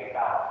deer will camp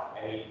out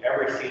and eat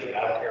every seedling.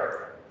 I don't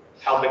care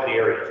how big the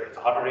area is. If it's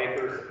 100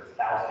 acres, if it's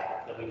 1,000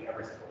 acres, they'll eat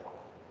every single one.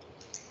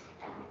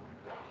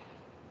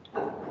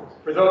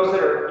 For those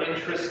that are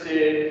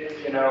interested,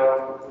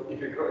 if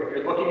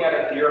you're looking at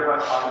a deer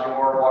hunt on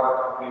your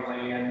water company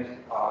land,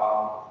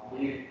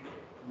 we've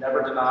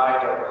never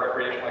denied a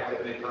recreational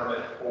activity permit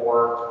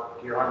for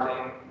deer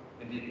hunting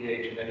in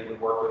DPH, and then you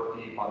would work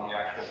with DEP on the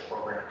actual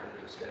program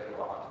to schedule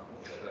a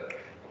hunt.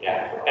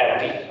 Yeah,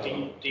 and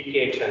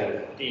DPH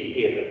and DEP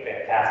have been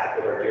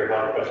fantastic with our deer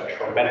hunt. There's a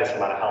tremendous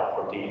amount of help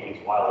from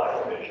DEP's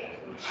wildlife division.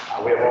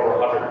 We have over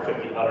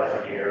 150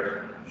 hunters a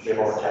year. We have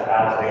over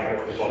 10,000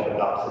 acres. We've opened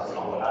up since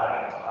 2009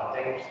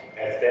 hunting.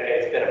 And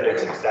it's been a big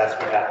success.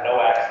 We've had no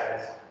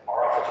accidents.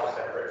 Our officers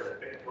have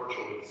written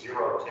virtually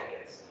 0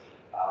 tickets.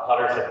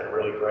 Hunters have been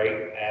really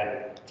great,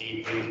 and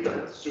DEP's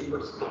been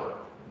super supportive.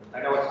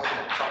 I know it's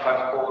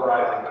sometimes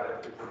polarizing,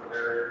 but it's a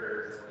very,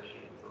 very real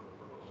issue for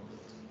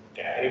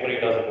Yeah, anybody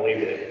who doesn't believe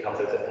it, it comes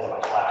as one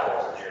of my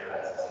platforms here.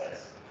 That's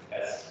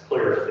as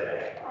clear as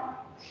day.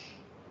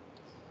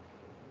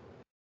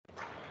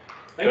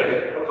 Thank you.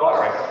 That was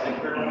awesome. Thank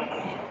you very much.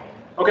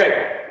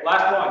 Okay,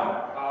 last one.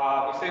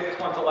 We saved this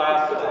one to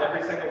last, so that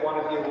every single one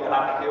of you will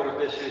have to deal with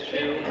this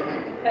issue.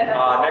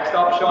 Next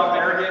up, Sean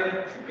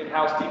Merrigan,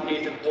 in-house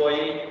DPH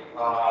employee.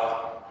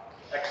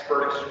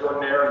 expert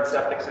extraordinaire in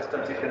septic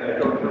systems. He's going to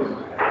go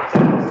through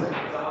septic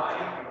system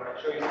design,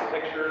 show you some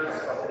pictures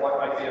of what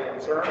might be of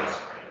concerns.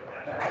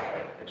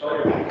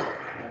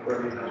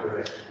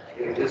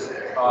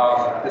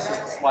 This is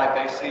the slide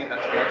they see.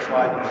 That's the next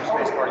slide. There's a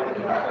space bar you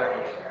can click.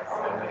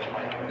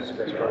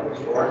 Space bar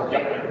before.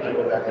 Yep.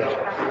 Go back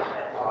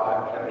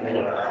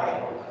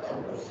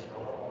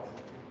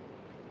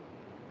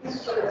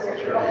Let's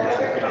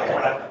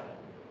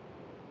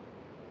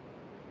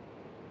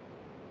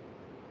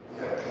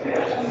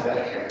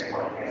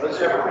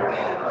see everything.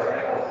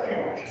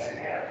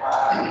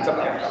 It's up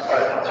here.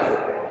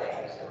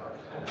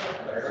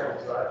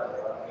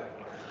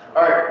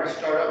 All right, let's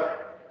start up.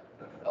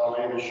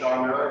 My name is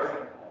Sean Miller.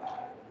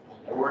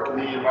 I work in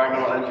the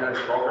Environmental Engineering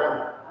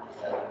Program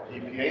at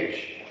DPH. If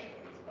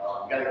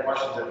you got any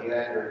questions at the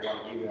end or you want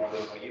to email me,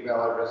 my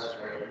email address is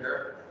right over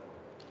here.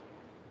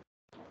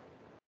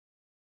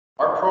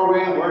 Our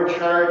program, we're in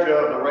charge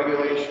of the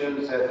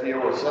regulations that deal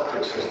with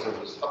septic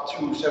systems up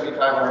to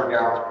 7,500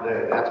 gallons per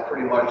day. That's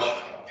pretty much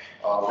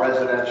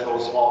residential,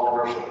 small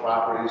commercial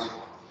properties.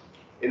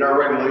 In our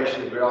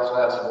regulations, we also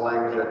have some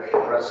language that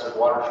addresses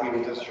water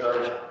treatment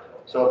discharge.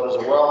 So if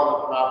there's a well on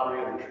the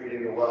property and we're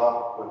treating the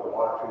well with a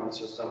water treatment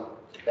system,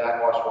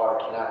 backwash water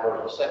cannot go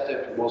to the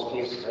septic. In most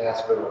cases, it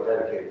has to go to a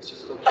dedicated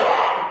system.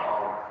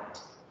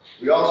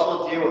 We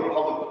also deal with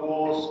public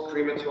pools,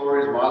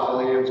 crematories,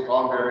 mausoleums,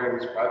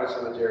 columbariums, private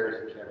cemeteries,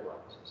 and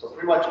campgrounds. So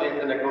pretty much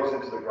anything that goes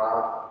into the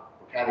ground,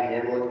 we're kind of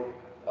handling.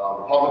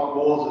 Public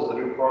pools is a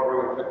new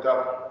program we picked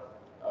up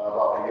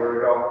about a year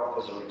ago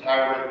because of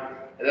retirement.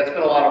 And that's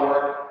been a lot of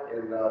work,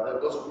 and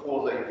those are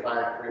pools that you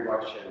find pretty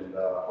much in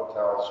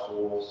hotels,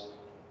 schools,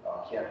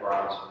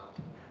 campgrounds.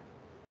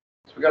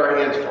 So we got our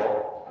hands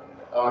full.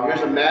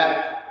 Here's a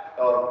map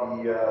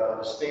of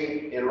the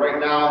state, and right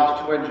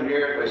now there's two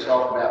engineers,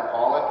 myself and Matt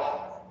Pollock.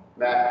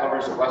 Matt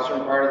covers the western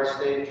part of the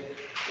state,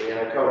 and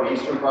I cover the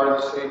eastern part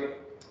of the state.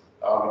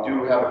 We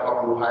do have a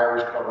couple new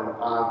hires coming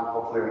on,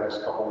 hopefully in the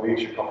next couple of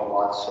weeks or couple of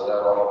months, so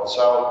that'll help us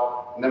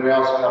out. And then we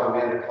also have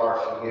Amanda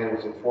Clark who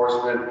handles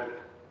enforcement,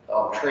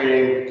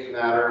 training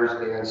matters,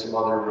 and some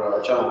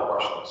other general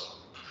questions.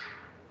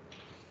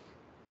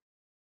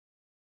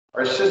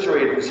 Our sister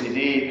agency,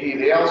 DEP,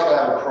 they also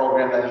have a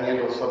program that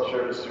handles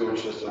subsurface sewage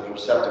systems or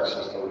septic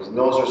systems, and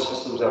those are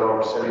systems that are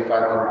over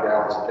 7,500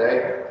 gallons a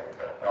day.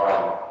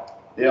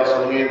 They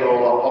also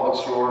handle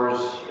public sewers,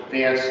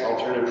 advanced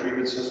alternative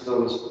treatment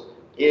systems,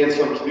 and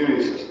some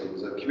community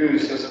systems. And community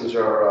systems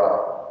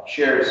are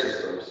shared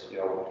systems,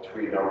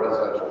 between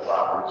residential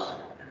properties.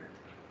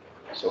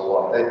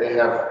 So they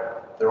have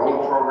their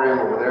own program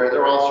over there.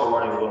 They're also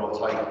running a little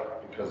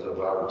tight because of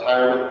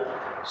retirement.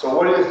 So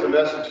what is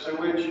domestic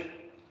sewage?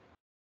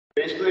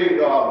 Basically,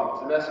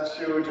 domestic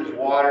sewage is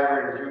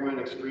water and human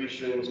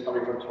excretions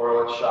coming from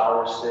toilets,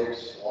 showers,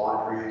 sinks,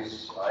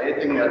 laundries,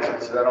 anything that's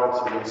incidental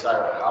to the inside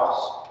of the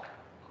house.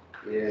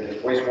 And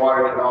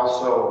wastewater can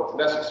also,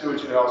 domestic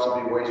sewage can also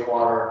be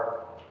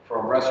wastewater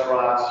from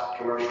restaurants,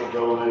 commercial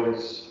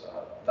buildings,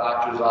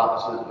 doctor's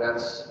offices,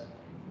 vents.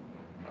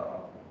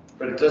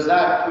 But it does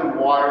not include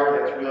water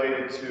that's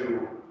related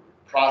to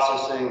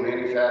processing,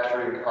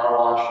 manufacturing, car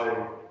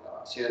washing,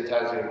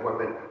 sanitizing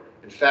equipment.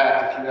 In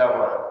fact, if you have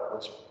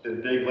what's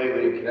been big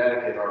lately in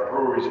Connecticut are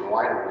breweries and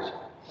wineries.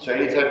 So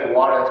any type of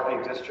water that's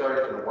being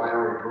discharged in the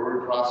winery and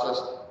brewery process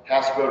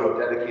has to go to a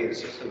dedicated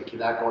system. It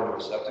cannot go into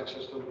a septic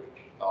system.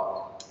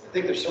 I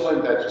think there's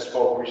someone that just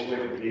spoke recently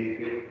from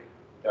DEP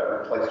that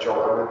replaced Joe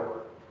Lemon.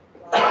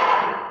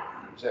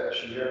 Is that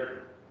she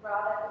here?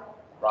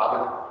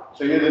 Robin.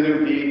 So you're the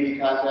new DEP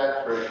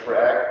contact for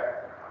ag?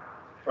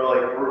 For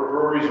like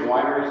breweries and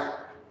wineries?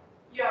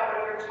 Yeah, but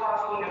if you're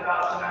talking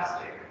about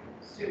domestic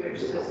sewage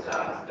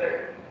systems,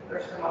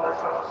 there's some other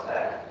folks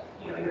that,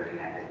 you're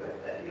connected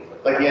with that deal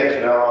with. Like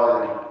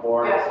Antonella and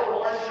Lauren? Yeah, so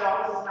Lauren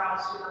Jones is now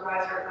a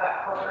supervisor of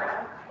that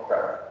program.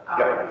 Okay.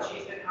 And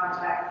she's the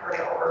contact for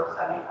the over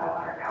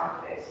 7,500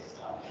 gallon a day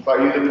system. But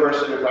are you the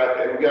person, we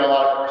get a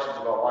lot of questions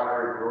about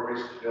winery and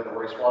breweries, the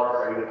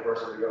wastewater, are you the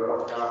person to go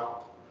to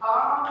now?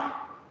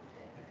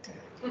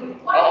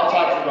 I'll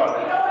talk to you about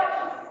it.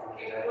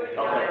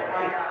 Okay.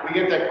 We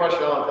get that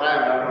question all the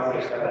time, and I don't know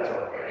what to send it to.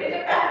 It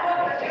depends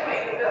what they're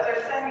doing, because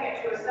they're sending it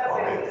to a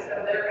septic system,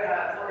 they're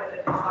gonna look at the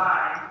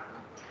design.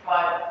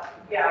 But,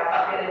 yeah,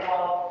 I'll get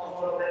involved a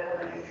little bit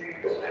from a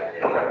nutrient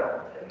perspective,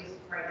 at least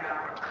right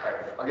now.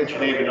 I'll get your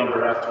name and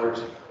number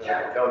afterwards.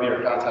 That'll be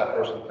your contact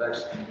person,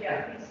 thanks.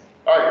 Yeah.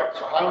 All right,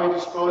 so how do we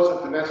dispose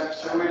of domestic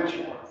sewage?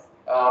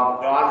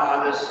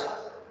 On this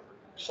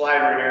slide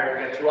right here,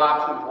 we got two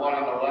options. One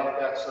on the left,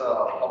 that's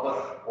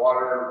public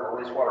water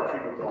or wastewater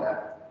treatment plant.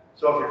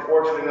 So if you're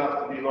fortunate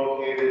enough to be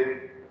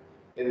located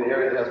in the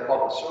area that has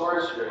public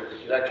sewers, you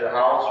connect your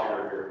house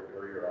or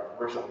your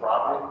commercial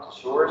property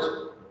to sewers,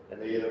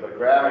 and they either by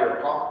gravity or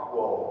pump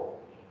will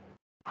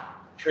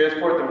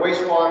transport the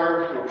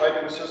wastewater through a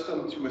piping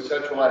system to a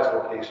centralized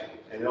location.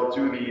 And they'll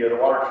do the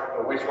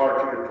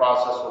wastewater treatment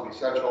process will be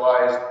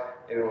centralized,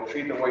 and it will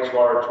treat the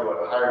wastewater to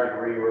a higher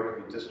degree where it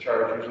can be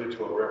discharged usually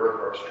to a river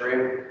or a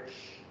stream.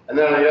 And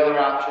then the other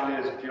option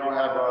is if you don't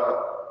have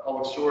a public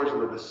public sewers in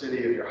the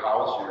vicinity of your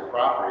house or your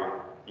property,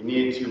 you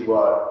need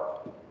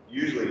to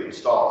usually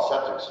install a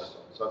septic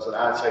system. So it's an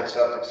on-site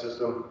septic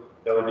system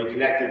that would be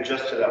connected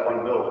just to that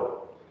one building.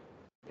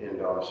 And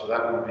so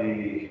that would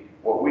be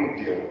what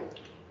we do.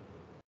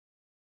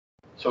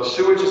 So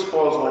sewage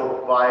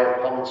disposal via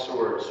public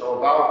sewers. So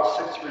about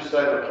 60%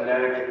 of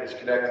Connecticut is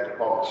connected to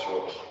public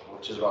sewers,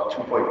 which is about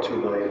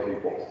 2.2 million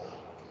people.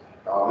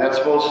 That's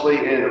mostly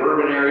in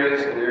urban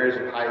areas and areas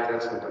of high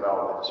density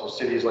development. So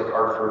cities like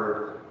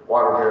Hartford,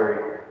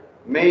 Waterbury,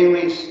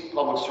 mainly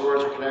public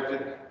sewers are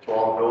connected to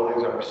all the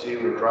buildings that we see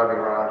when we're driving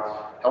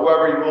around.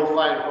 However, you will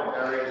find a couple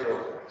areas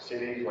of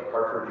cities like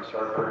Hartford, East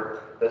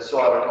Hartford, that still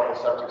have a couple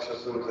septic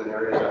systems in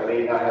areas that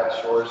may not have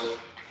sewers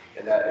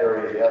in that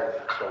area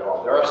yet.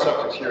 So there are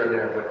septics here and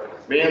there,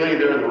 but mainly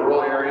they're in the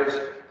rural areas.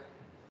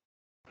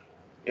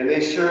 And they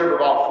serve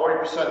about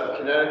 40% of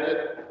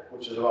Connecticut,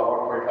 which is about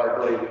 1.5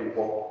 billion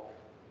people.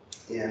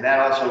 And that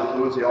also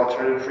includes the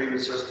alternative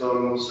treatment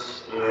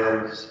systems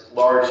and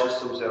large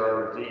systems that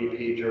are in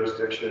DEP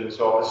jurisdiction.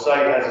 So if the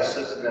site has a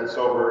system that's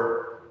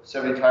over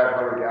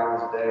 7,500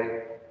 gallons a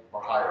day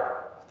or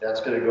higher,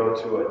 that's going to go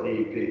to a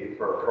DEP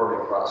for a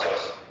permitting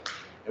process.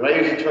 And I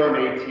use the term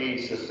AT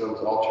systems,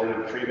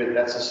 alternative treatment.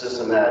 That's a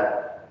system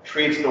that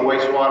treats the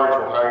wastewater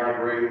to a higher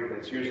degree.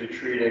 It's usually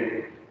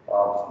treating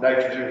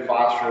nitrogen,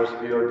 phosphorus,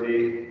 BOD,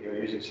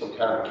 using some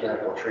kind of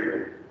mechanical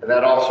treatment. And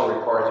that also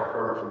requires a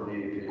permit from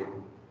DEP.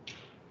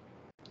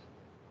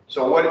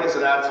 So what is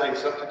an on-site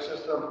septic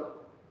system?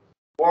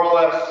 More or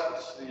less,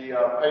 it's the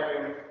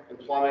piping and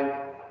plumbing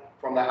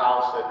from the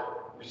house that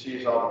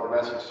receives all the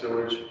domestic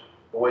sewage.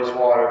 The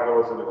wastewater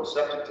goes into a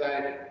septic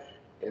tank,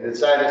 and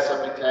inside that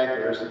septic tank,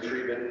 there is a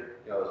treatment.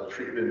 There's a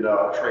treatment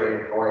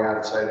train going on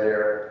inside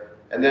there.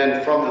 And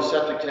then from the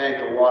septic tank,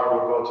 the water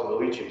will go to the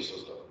leaching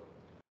system,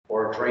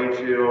 or a drain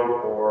field,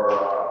 or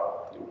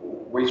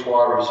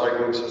wastewater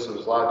recycling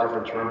systems. A lot of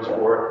different terms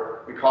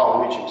for it. We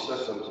call them leaching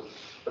systems.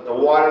 But the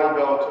water will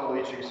go to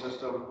the leaching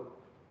system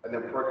and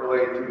then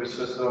percolate through the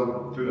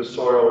system, through the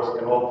soils,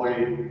 and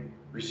hopefully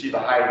receive a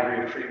high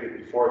degree of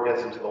treatment before it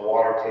gets into the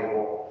water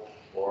table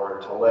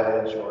or to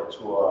ledge or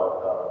to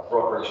a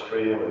brook or a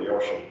stream or the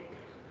ocean.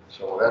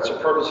 So that's the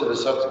purpose of the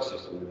septic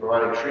system,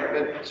 providing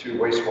treatment to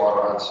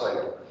wastewater on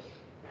site.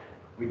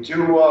 We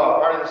do,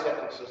 part of the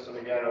septic system,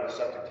 again, are the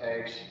septic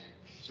tanks.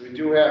 So we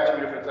do have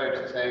two different types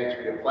of tanks.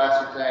 We have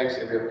plastic tanks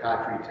and we have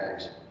concrete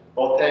tanks.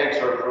 Both tanks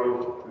are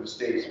approved through the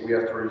states. We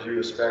have to review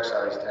the specs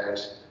on these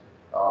tanks.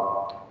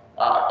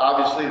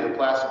 Obviously, the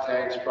plastic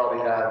tanks probably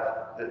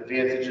have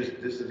advantages,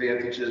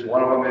 disadvantages.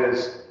 One of them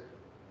is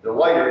they're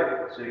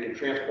lighter, so you can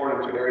transport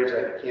them to areas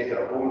that you can't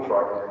get a boom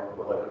truck in,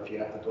 like if you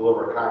have to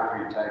deliver a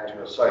concrete tank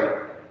to a site.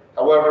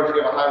 However, if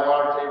you have a high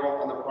water table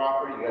on the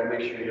property, you got to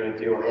make sure you're going to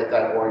deal with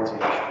anti-buoyancy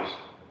issues.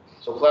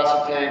 So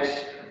plastic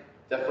tanks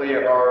definitely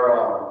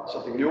are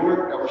something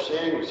newer that we're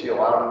seeing. We see a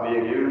lot of them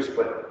being used,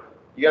 but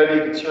you got to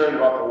be concerned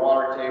about the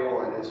water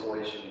table and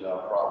insulation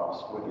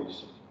problems with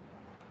these.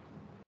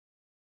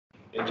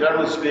 And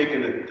generally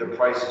speaking, the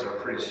prices are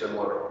pretty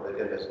similar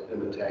in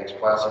the tanks,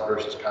 plastic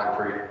versus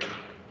concrete.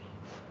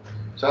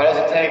 So how does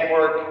the tank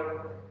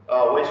work?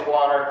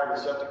 Wastewater from the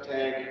septic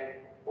tank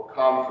will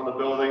come from the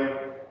building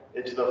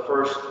into the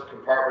first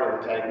compartment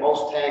of the tank.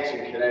 Most tanks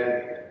in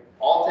Connecticut,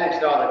 all tanks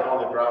now that go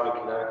on the ground in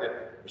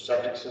Connecticut, for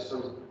septic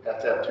systems,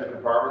 have to have two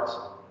compartments.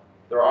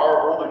 There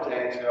are older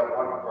tanks that have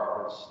one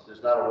compartment.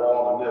 There's not a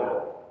wall in the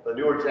middle. The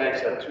newer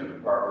tanks have two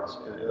compartments.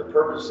 And the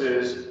purpose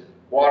is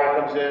water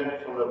comes in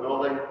from the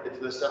building into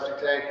the septic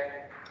tank.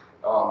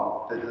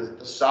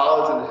 The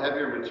solids and the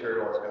heavier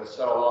material is going to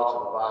settle out to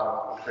the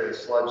bottom and create a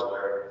sludge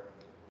layer.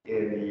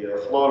 And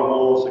the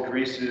floatables, the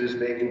greases,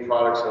 baking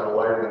products that are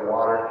lighter than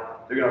water,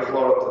 they're going to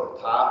float up to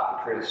the top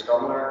and create a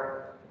scum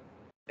layer.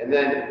 And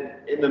then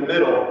in the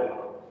middle,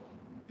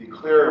 the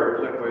clear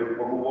liquid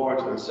will move over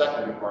to the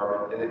second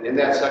compartment. And in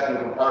that second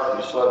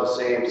compartment, you still have the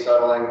same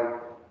settling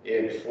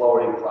and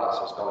floating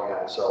process going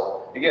on.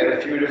 So you get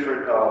a few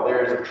different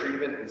layers of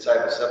treatment inside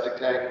the septic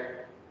tank.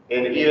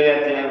 And even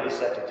at the end of the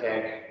septic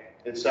tank,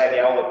 inside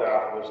the outlet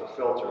baffle, there's a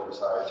filter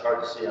inside. It's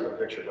hard to see on the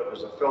picture, but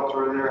there's a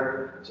filter in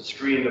there. It's a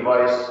screen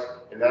device,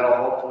 and that'll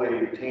hopefully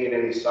retain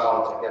any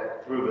solids that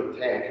get through the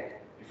tank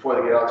before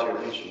they get out to your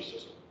leaching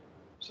system.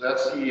 So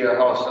that's how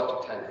a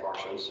septic tank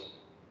functions.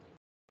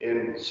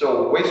 And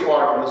so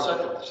wastewater from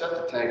the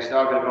septic tank is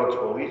now going to go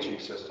to a leaching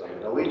system.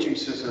 And a leaching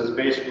system is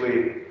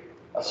basically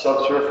a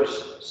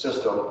subsurface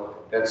system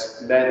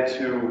that's meant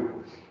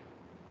to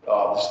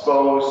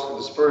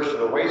disperse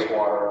the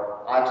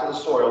wastewater onto the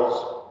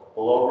soils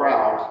below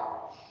ground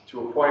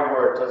to a point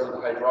where it doesn't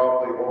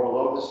hydraulically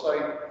overload the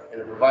site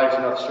and it provides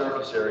enough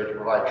surface area to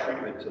provide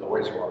treatment to the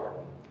wastewater.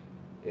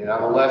 And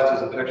on the left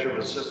is a picture of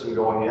the system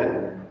going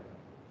in.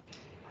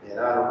 And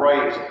on the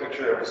right is a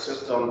picture of a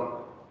system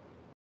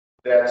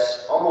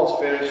that's almost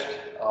finished.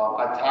 On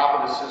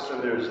top of the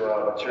system, there's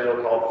a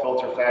material called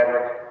filter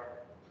fabric.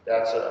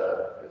 It's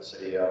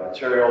a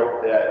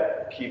material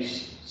that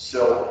keeps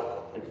silt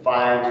and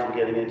fines from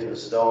getting into the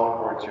stone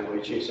or into your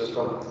leaching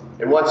system.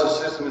 And once the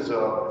system is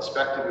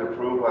inspected and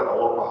approved by the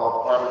local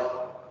health department,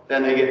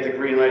 then they get the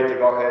green light to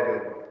go ahead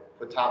and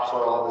put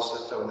topsoil on the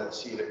system and then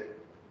seed it.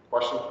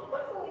 Question?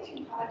 What's the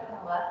leaching product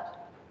on the left?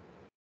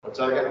 What's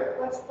that again?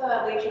 What's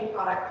the leaching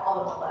product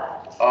called on the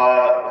left?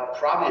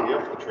 Probably an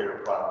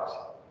infiltrator product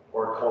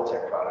or a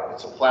Coltec product.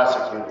 It's a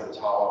plastic unit, it's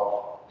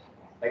hollow.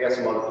 I got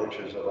some other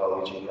pictures of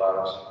leaching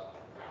products.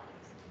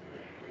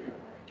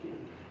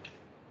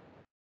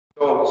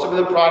 So some of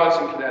the products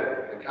in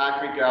Connecticut, the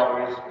concrete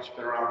galleries, which have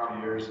been around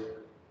for years,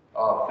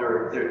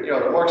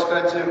 they're more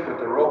expensive, but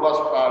they're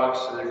robust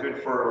products, and they're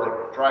good for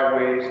like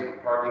driveways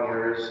and parking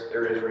areas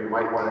where you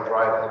might want to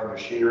drive heavy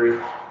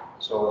machinery.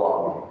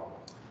 So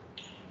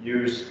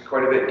used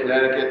quite a bit in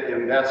Connecticut,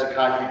 and that's a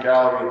concrete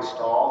gallery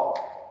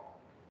install.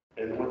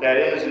 And what that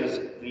is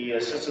the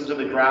system's in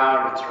the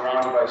ground, it's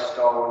surrounded by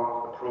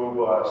stone, approved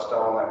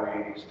stone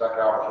that we stuck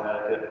out in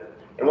Connecticut.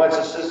 And once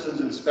the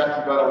system's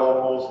inspected by the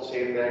locals, the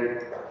same thing,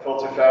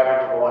 filter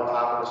fabric will go on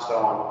top of the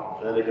stone,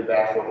 and then they can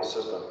backfill the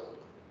system.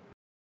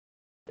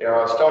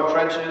 Stone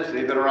trenches,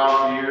 they've been around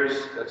for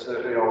years. That's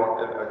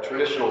a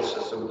traditional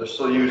system, but they're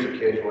still used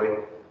occasionally.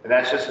 And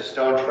that's just a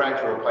stone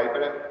trench with a pipe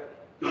in it.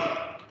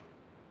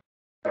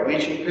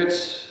 Leaching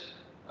pits,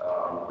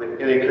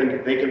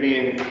 they can be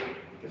in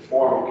the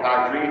form of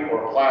concrete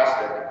or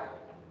plastic,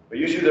 but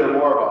usually they're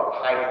more of a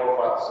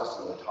high-profile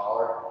system, they're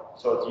taller.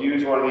 So to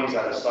use one of these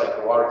on a site,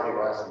 the water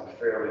table has to be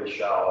fairly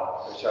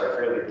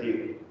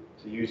deep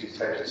to use these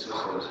types of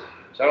systems.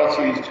 So I don't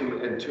see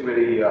these in too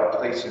many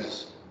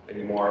places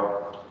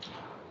anymore.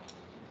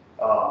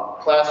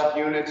 Classic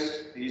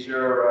units, these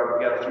are,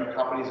 we got a few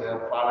companies that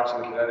have products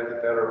in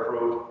Connecticut that are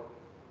approved.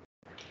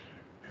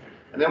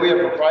 And then we have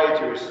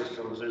proprietary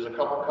systems. There's a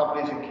couple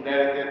companies in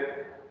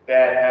Connecticut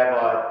that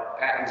have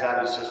patents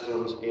on these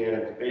systems,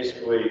 and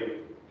basically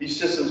these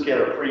systems get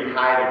a pretty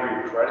high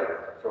degree of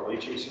credit for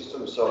leaching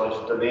systems, so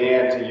there's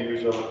demand to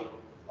use them.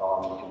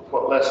 You can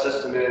put less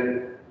system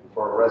in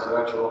for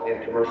residential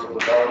and commercial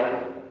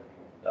development.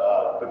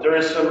 But there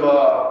is some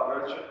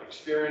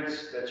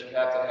experience that you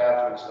have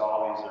to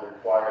install these that are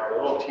required. They're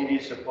a little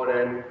tedious to put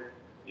in.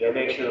 You gotta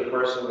make sure the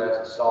person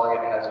that's installing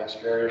it has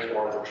experience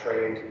or they're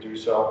trained to do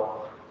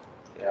so.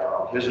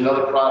 Here's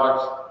another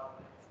product.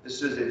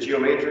 This is a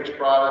Geomatrix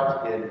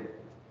product, and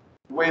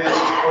the way this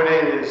is put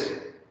in is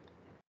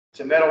it's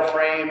a metal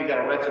frame. You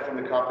gotta rent it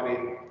from the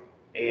company,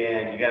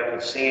 and you gotta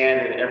put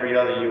sand in every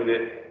other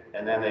unit,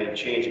 and then they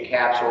change a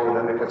capsule, and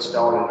then they put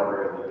stone in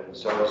every other unit.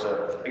 So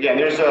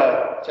there's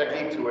a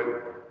technique to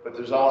it. But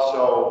there's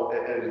also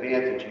an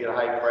advantage. You get a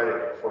high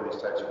credit for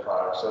these types of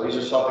products. So these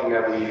are something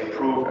that we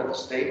approve at the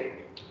state.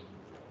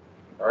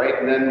 All right,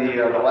 and then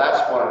the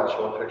last one I'll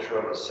show a picture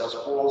of is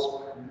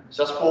cesspools.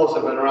 Cesspools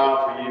have been around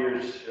for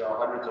years,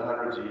 hundreds and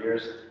hundreds of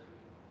years.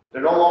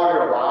 They're no longer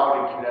allowed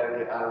in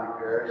Connecticut on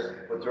repairs,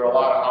 but there are a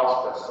lot of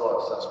houses that still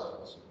have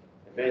cesspools.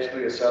 And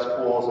basically, a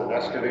cesspool is an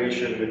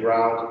excavation in the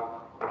ground.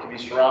 It can be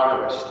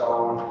surrounded by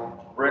stone,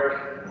 brick,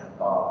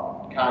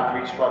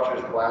 concrete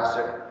structures,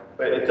 plastic.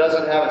 But it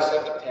doesn't have a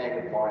septic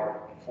tank component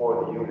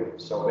for the unit.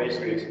 So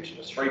basically, it's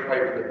a straight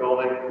pipe from the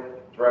building,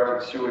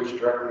 directing sewage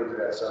directly into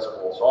that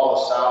cesspool. So all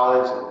the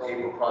solids and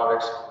paper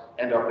products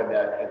end up in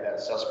that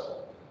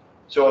cesspool.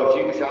 So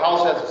if the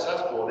house has a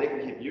cesspool, they can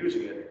keep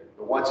using it,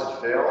 but once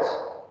it fails,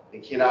 they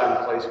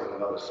cannot replace it with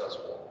another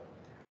cesspool.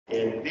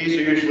 And these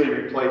are usually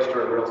replaced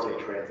during real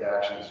estate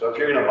transactions. So if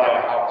you're going to buy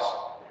a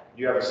house,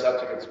 you have a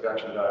septic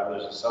inspection done,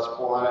 there's a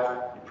cesspool on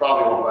it, you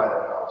probably won't buy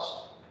that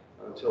house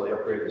until they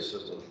upgrade the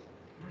system.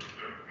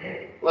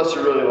 Unless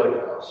you really like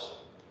the house.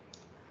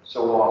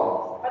 So,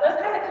 Are those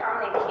kind of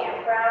common in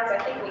campgrounds?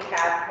 I think we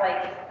have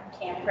like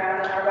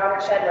campground in our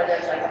watershed where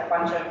there's like a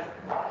bunch of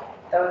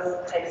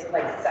those types of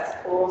like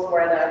cesspools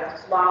where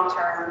the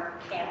long-term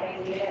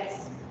camping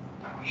units.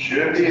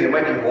 should be, they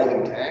might be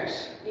holding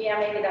tanks. Yeah,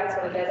 maybe that's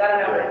what it is. I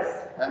don't know if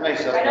it's, That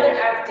makes sense. I know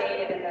they're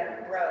outdated and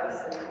they're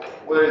gross.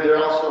 And Well, they're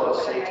also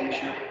a safety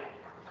issue,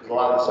 because a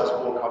lot of the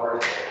cesspool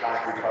covers,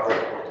 concrete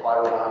covers, with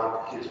plywood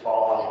on, kids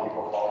fall on,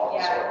 people fall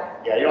on, so,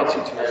 yeah, you don't see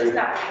too it's many. just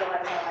not legal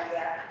anymore,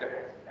 yeah.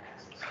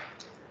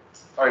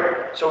 All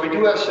right, so we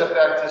do have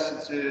setback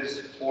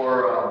distances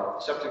for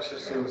septic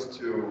systems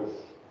to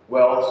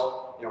wells.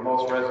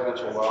 Most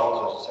residential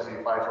wells, there's a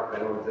 75-foot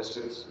minimum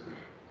distance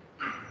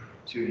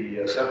to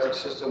the septic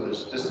system.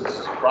 There's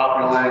distances to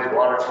property lines,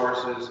 water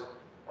courses,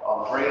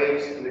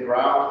 drains in the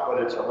ground,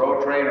 whether it's a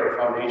road drain or a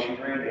foundation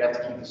drain. You have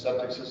to keep the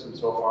septic system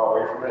so far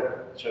away from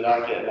it, so you're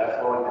not getting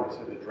effluent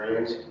into the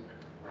drains,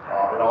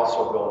 and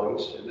also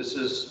buildings. And this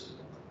is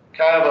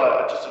kind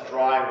of just a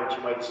drawing what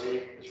you might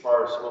see as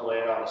far as someone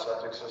laying on the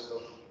septic system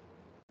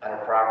on a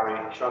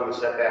property, showing the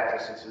setback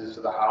distances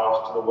to the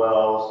house, to the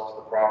wells,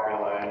 to the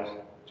property lines,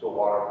 to a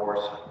water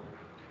course.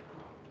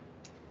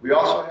 We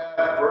also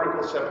have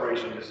vertical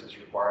separation distance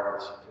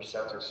requirements for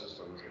septic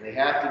systems, and they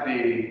have to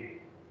be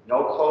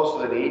no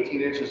closer than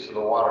 18 inches to the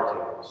water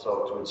table.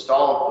 So to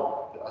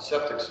install a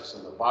septic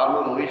system, the bottom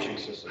of the leaching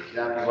system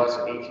cannot be less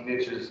than 18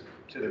 inches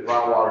to the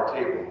groundwater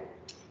table.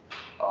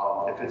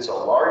 If it's a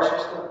large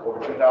system, over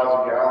 2,000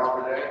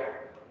 gallons per day,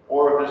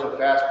 or if there's a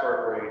fast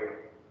perk rate,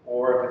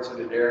 or if it's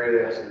in an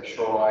area that's in the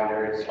shoreline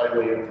area, it's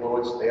highly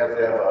influenced, they have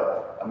to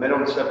have a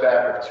minimum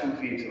setback of 2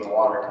 feet to the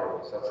water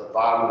table. So that's the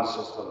bottom of the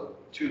system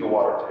to the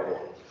water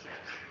table.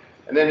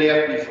 And then you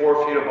have to be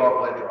 4 feet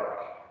above ledge rock.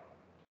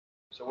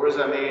 So what does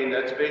that mean?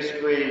 That's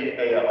basically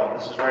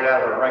this is right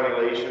out of our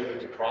regulations.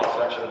 It's a cross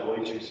section of the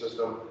leaching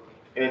system.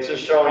 And it's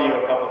just showing you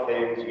a couple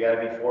things. You got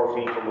to be 4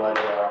 feet from ledge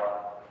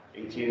rock,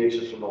 18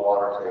 inches from the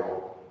water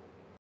table.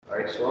 All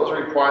right, so those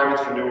are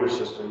requirements for newer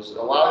systems.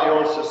 A lot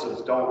of the old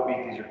systems don't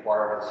meet these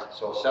requirements.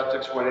 So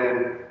septics went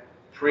in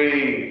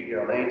pre,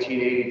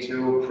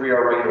 1982, pre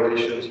our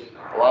regulations.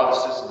 A lot of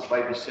the systems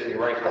might be sitting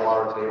right in the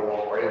water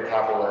table, right on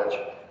top of ledge.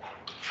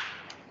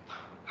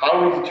 How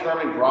do we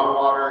determine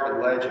groundwater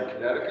and ledge in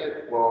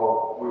Connecticut?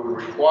 Well, we would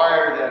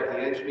require that the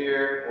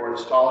engineer or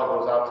installer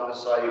goes out to the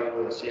site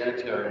with a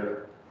sanitarian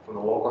from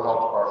the local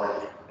health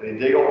department, and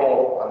they dig a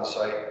hole on the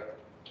site.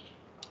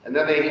 And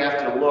then they have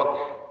to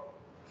look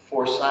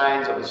for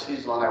signs of a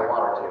seasonal high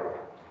water table.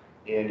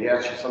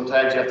 And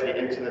sometimes you have to get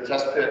into the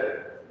test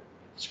pit,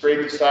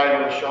 scrape the side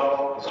with a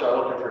shovel, and start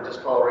looking for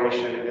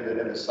discoloration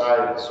in the side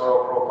of the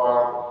soil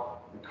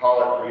profile. We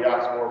call it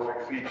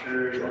redoxamorphic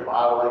features or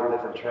modeling,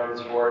 different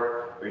terms for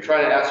it. But you're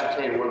trying to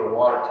ascertain where the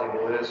water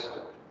table is.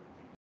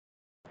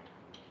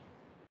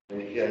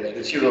 And you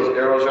can see where those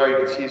arrows are.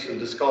 You can see some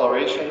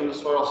discoloration in the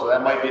soil, so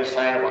that might be a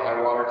sign of a high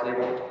water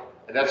table.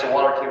 And that's a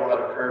water table that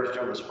occurs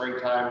during the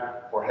springtime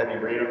or heavy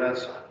rain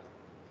events.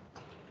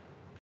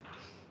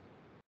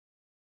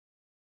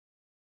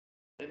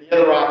 And the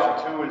other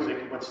option too is they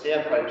can put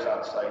standpipes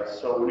on sites.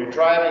 So when you're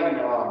driving,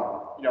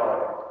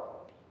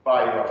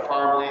 by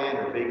farmland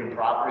or vacant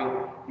property,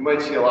 you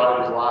might see a lot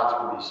of these lots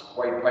with these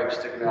white pipes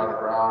sticking out of the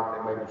ground.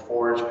 They might be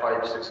 4-inch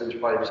pipes,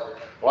 6-inch pipes.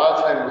 A lot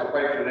of times those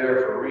pipes are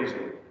there for a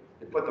reason.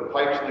 They put the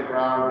pipes in the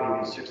ground,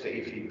 maybe 6 to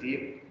 8 feet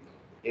deep.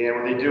 And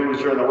what they do is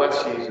during the wet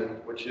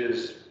season, which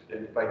is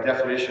by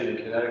definition in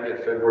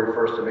Connecticut, February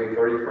 1st to May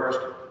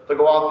 31st, they'll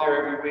go out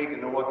there every week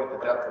and they'll look at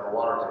the depth of the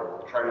water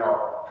table, try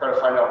to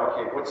find out,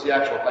 okay, what's the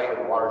actual height of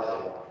the water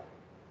table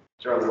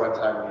during the wet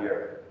time of the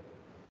year.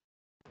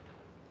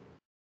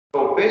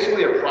 So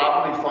basically a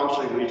properly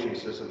functioning leaching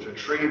system to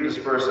treat and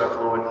disperse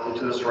effluent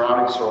into the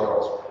surrounding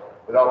soils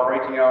without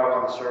breaking out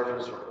on the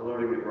surface or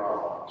polluting the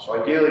ground.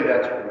 So ideally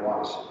that's what we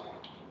want to see.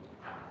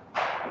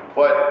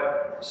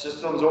 But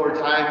systems over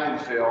time can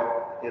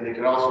fail, and they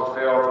can also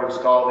fail if they're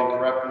installed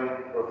incorrectly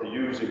or if they're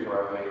used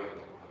incorrectly.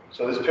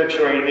 So this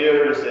picture right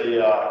here is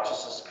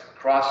just a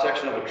cross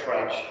section of a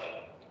trench,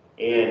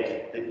 and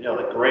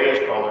the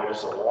grayish color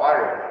is the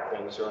water in that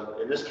thing. So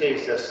in this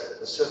case,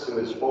 the system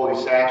is fully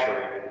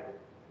saturated.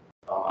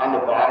 On the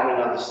bottom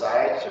and on the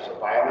sides, there's a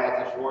biomass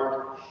that's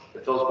formed.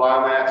 If those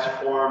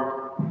biomass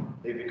form,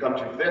 they become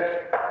too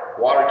thick.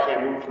 Water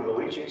can't move through the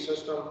leaching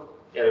system,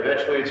 and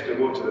eventually it's going to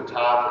move to the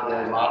top and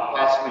then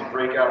possibly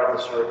break out at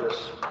the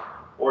surface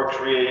or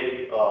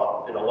create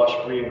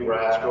lush green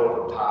grass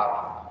growth up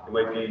top. It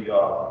might be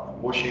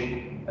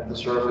mushy at the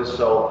surface,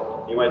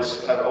 so you might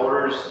have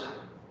odors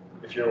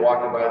if you're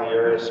walking by the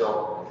area.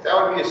 So that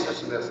would be a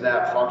system that's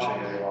not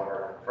functioning any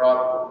longer,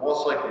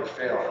 most likely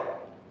failing.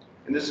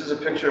 And this is a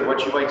picture of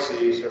what you might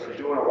see. So if you're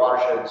doing a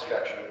watershed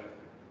inspection,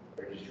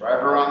 or you're just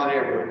driving around the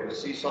neighborhood and you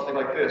see something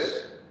like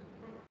this,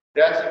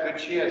 that's a good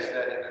chance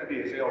that it could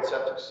be a failed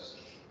septic system.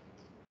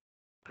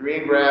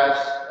 Green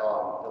grass,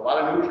 a lot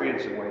of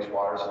nutrients in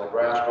wastewater, so the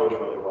grass grows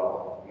really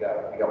well. You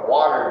got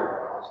water in the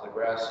ground, so the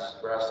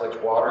grass likes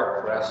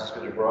water, grass is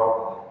going to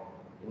grow.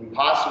 And you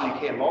possibly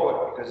can't mow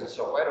it because it's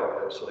so wet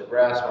over there, so the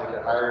grass might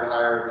get higher and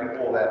higher.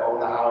 People that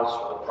own the house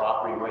or the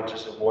property might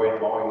just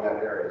avoid mowing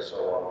that area.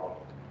 So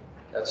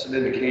that's an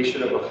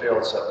indication of a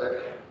failed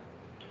septic.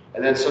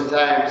 And then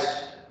sometimes,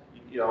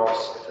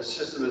 if the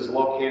system is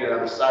located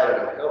on the side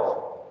of a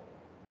hill,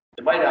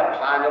 it might not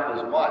pond up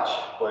as much,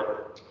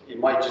 but it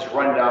might just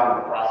run down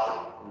the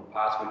property and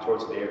possibly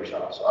towards the neighbor's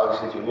house. So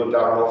obviously, if you live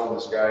downhill from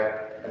this guy,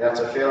 and that's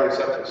a failing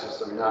septic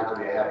system, you're not going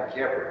to be a happy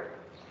camper.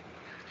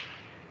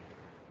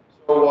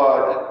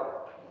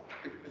 So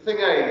the thing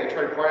I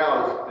try to point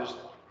out is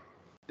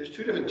there's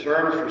two different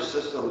terms for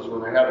systems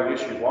when they're having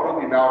issues. One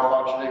would be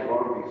malfunctioning,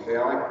 one would be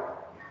failing.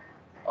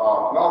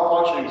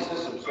 Malfunctioning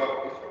system,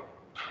 so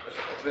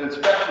if an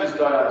inspection is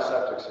done on a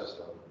septic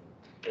system,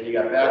 and you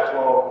got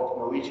backflow from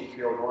the leaching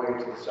field going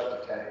into the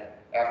septic tank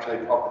after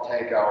they pump the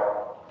tank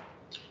out,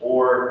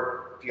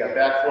 or if you got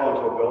backflow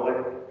into a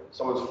building,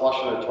 someone's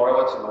flushing the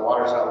toilets and the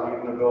water's not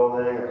leaving the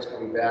building, or it's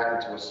coming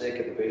back into a sink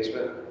in the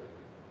basement,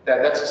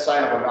 that's a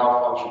sign of a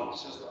malfunctioning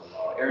system.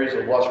 Areas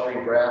of lush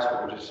green grass,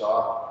 what we just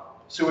saw,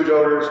 sewage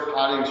odors,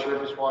 potting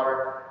surface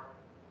water,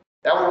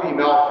 that would be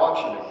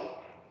malfunctioning.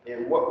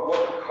 And what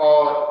would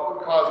cause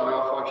a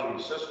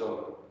malfunctioning system?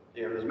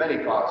 There's many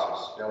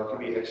causes. It could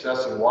be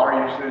excessive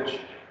water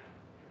usage.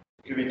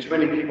 It could be too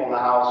many people in the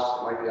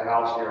house. It might be a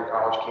house near a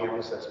college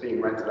campus that's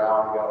being rented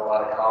out. You got a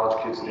lot of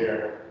college kids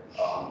there.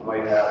 You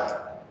might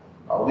have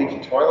a leaky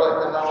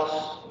toilet in the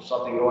house, or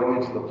something going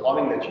into the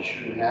plumbing that you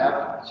shouldn't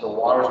have. So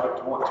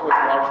too much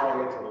water's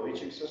going into the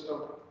leaching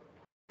system.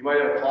 You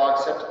might have a clogged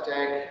septic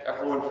tank,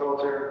 effluent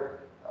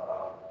filter,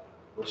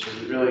 which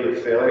is really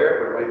a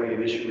failure, but it might be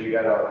an issue where you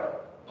got to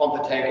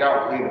pump the tank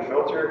out and clean the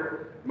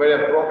filter. You might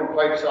have broken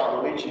pipes out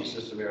in the leaching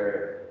system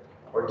area,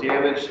 or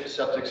damaged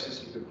septic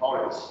system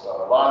components. A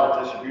lot of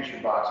the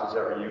distribution boxes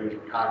that we use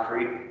are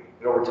concrete,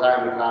 and over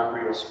time the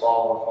concrete will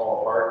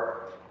fall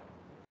apart.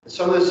 And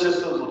some of the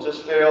systems will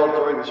just fail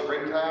during the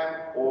springtime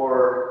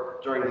or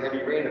during the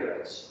heavy rain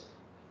events.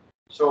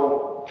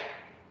 So,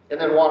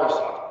 and then water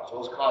softeners,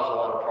 those cause a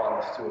lot of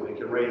problems too. They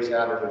can raise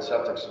havoc in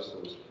septic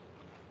systems.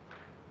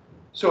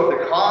 So if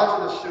the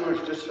cause of the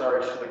sewage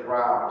discharge to the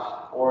ground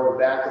or the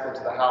backup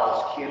into the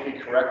house can't be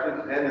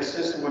corrected, then the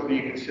system would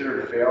be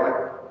considered failing.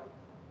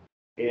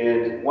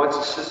 And once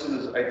the system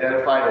is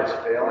identified as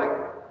failing,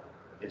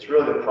 it's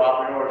really the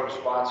property owner's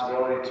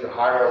responsibility to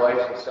hire a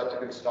licensed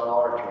septic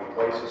installer to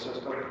replace the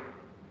system.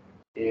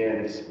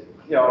 And,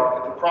 you know,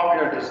 if the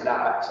property owner does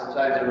not,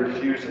 sometimes they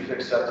refuse to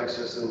fix septic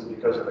systems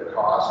because of the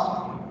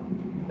cost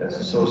that's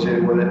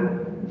associated with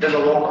it, then the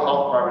local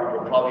health department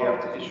will probably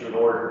have to issue an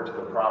order to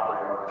the property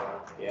owner.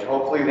 And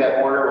hopefully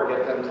that order will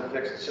get them to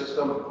fix the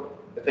system.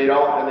 If they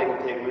don't, then they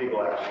can take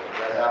legal action.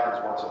 That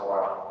happens once in a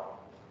while.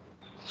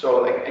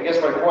 So I guess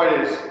my point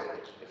is,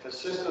 if the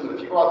system,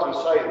 if you go out to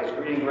a site and there's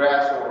green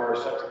grass over a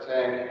septic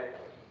tank,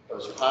 or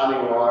there's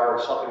ponding water,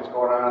 or something's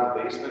going on in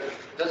the basement,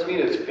 it doesn't mean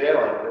it's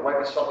failing. There might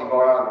be something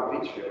going on in the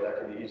leach field that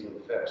can be easily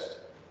fixed,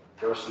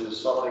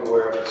 versus something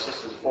where the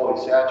system's fully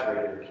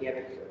saturated and can't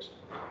be fixed.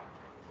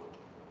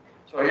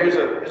 So here's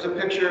a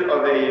picture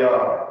of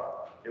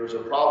there was a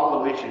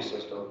problem with the leaching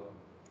system,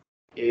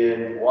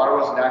 and water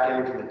was not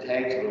getting from the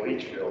tank to the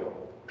leach field.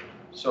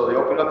 So they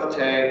opened up the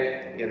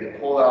tank and they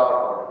pulled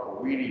out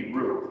a weedy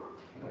root,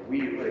 what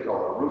they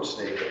call a root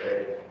snake.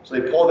 Okay? So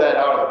they pulled that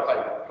out of the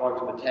pipe, going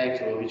from the tank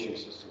to the leaching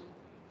system.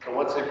 So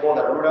once they pulled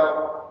that root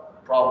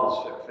out, the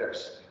problem is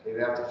fixed. They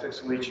didn't have to fix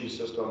the leaching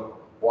system.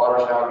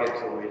 Water's now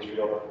getting to the leach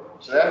field.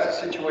 So that's a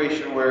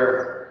situation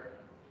where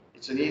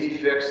it's an easy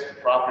fix. The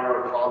property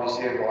owner probably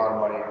saved a lot of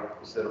money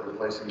instead of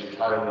replacing the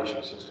entire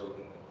leaching system.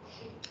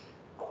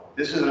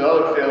 This is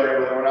another failure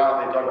where they went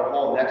out and they dug a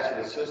hole next to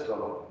the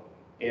system.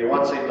 And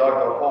once they dug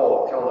the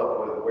hole, it filled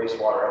up with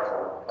wastewater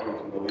effluent coming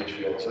from the leach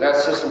field. So that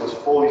system was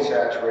fully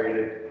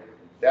saturated.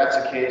 That's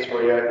a case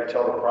where you have to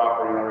tell the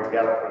property owner you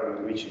got to put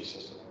in the leaching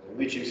system. The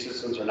leaching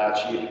systems are not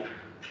cheap.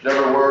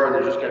 Never were, and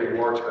they're just getting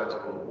more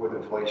expensive with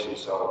inflation.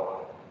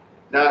 So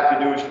not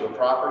good news for the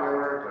property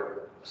owner,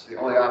 but it's the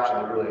only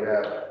option they really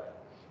have.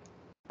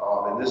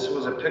 And this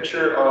was a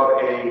picture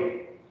of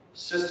a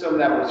system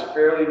that was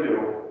fairly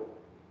new.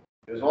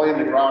 It was only in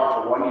the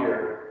ground for 1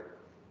 year,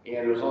 and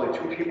there was only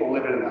 2 people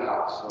living in the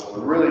house. So it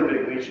was a really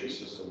big leaching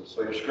system.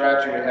 So you're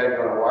scratching your head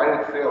going, why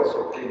did it fail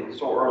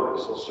so early,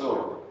 so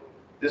soon?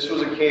 This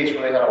was a case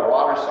where they had a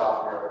water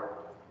softener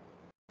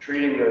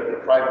treating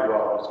the private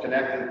well. It was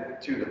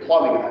connected to the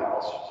plumbing in the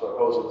house, so it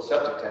goes to the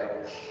septic tank.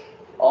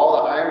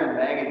 All the iron and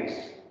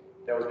manganese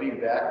that was being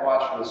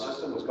backwashed from the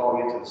system was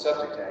going into the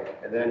septic tank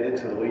and then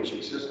into the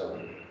leaching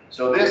system.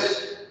 So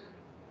this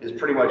is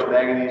pretty much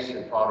manganese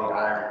and probably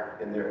iron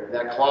in there. And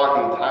that clogged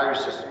the entire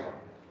system.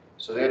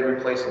 So they had to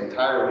replace the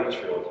entire leach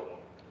field.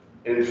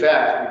 And in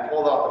fact, we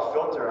pulled out the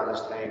filter on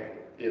this tank.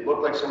 It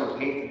looked like someone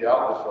painted the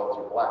outlet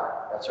filter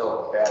black. That's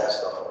how bad this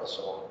stuff was.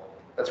 So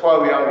that's why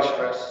we always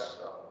stress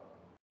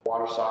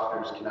water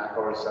softeners cannot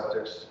go to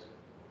septics.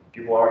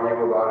 People argue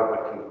about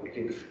it, but it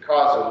can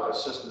cause a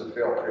system to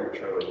fail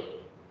prematurely.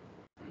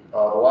 The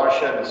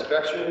watershed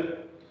inspection.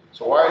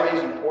 So why are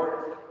these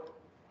important?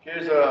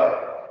 Here's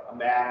a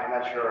map. I'm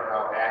not sure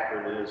how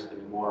accurate it is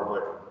anymore,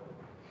 but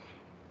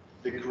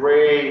the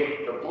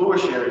gray, the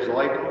bluish areas, the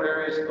light blue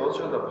areas, those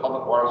are the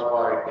public water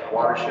supply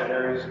watershed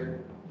areas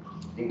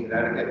in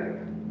Connecticut.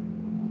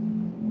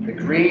 The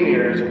green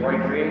areas, the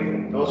white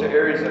green, those are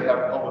areas that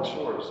have public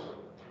sewers.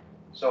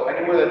 So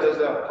anywhere that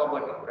doesn't have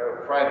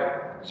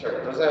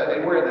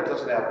anywhere that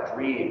doesn't have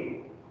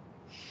green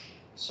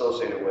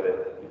associated with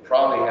it, you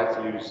probably have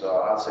to use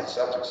on-site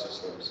septic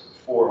systems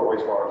for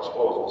wastewater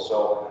disposal.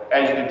 So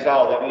as you can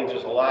tell, that means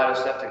there's a lot of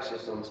septic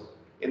systems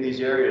in these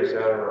areas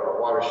that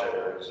are watershed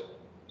areas.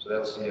 So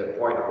that's the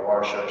point of a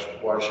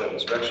watershed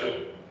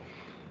inspection.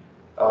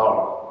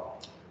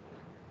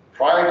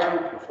 Prior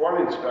to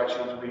performing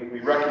inspections, we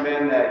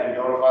recommend that you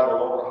notify the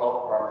local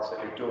health departments that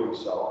you're doing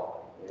so,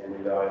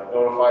 and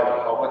notify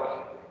the public,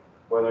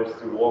 whether it's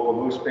through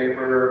local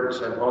newspaper, you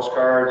send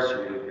postcards,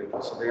 you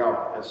put something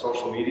on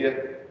social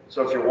media.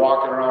 So if you're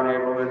walking around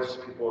neighborhoods,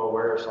 people are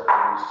aware of something,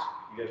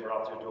 you guys are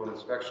out there doing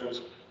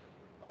inspections.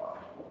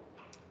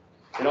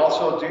 And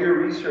also do your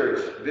research,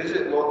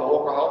 visit the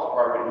local health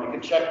department, and you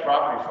can check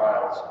property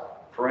files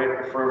for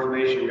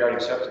information regarding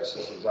septic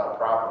systems on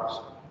properties.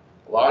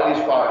 A lot of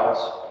these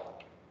files,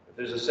 if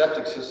there's a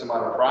septic system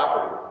on a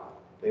property,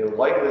 they will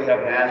likely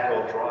have an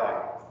as-built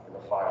drawing in the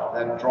file.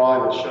 That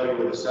drawing will show you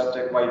where the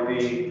septic might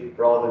be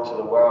relative to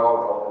the well,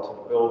 relative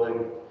to the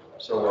building.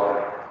 So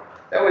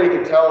that way you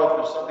can tell if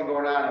there's something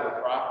going on in the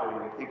property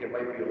and you think it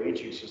might be a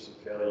leaching system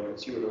failure. You can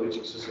see where the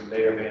leaching system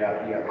may or may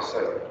not be on the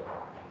site.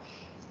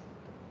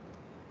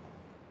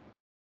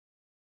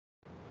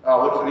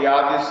 Look for the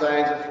obvious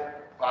signs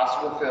of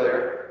possible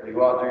failure when you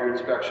go out and do your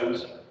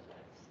inspections.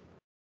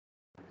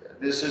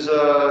 This is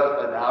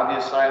an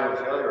obvious sign of a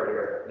failure right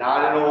here.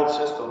 Not an old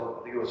system.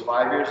 I think it was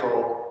 5 years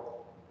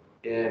old.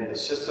 And the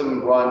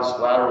system runs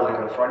laterally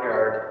in the front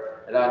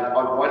yard. And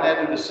on one end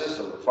of the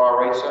system, the far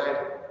right side,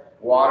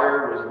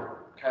 water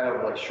was kind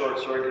of like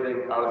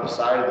short-circuiting out of the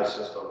side of the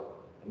system,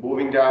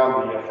 moving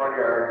down the front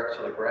yard,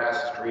 so the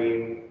grass is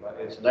green.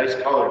 It's nice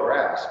colored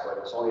grass, but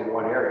it's only in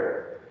one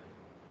area.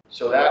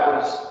 So that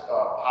was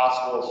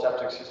possible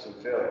septic system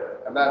failure.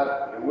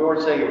 We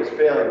weren't saying it was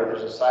failing, but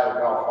there's a sign of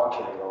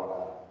malfunctioning going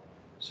on.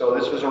 So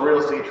this was a real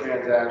estate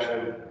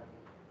transaction,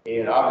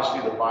 and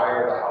obviously the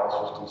buyer of the house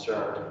was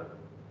concerned.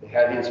 They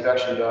had the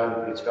inspection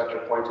done, the inspector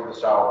pointed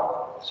this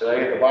out. So they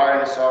get the buyer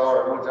and the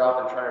seller, everyone's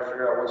out there trying to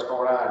figure out what's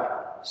going on.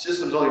 The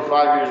system's only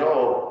 5 years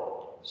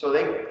old, so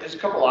there's a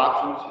couple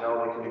options.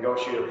 They can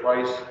negotiate a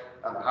price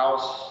on the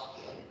house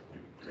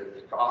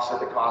to offset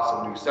the cost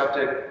of new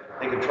septic.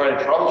 They can try to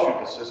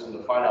troubleshoot the system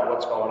to find out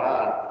what's going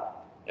on.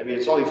 I mean,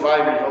 it's only 5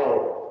 years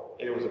old,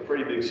 and it was a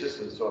pretty big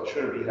system, so it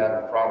shouldn't be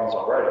having problems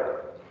already.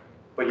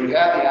 But you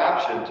have the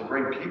option to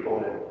bring people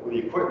in with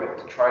the equipment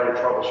to try to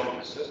troubleshoot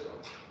the system.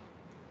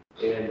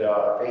 And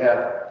they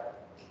have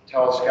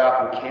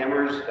telescopic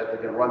cameras that they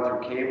can run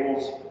through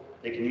cables.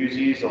 They can use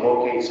these to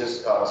locate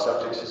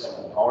septic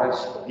system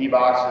components, the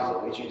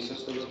D-boxes, the leaching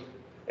systems.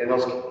 And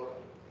those,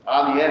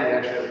 on the end, they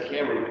actually have a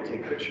camera you can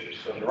take pictures.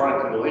 So if you run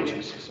it through the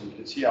leaching system, you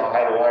can see how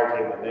high the water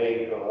table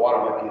may, the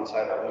water might be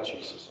inside that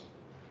leaching system.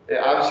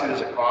 Obviously,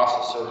 there's a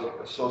cost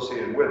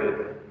associated with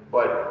it,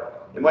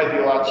 but it might be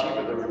a lot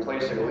cheaper than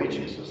replacing a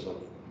leaching system.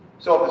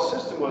 So if the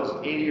system was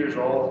 80 years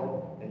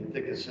old and you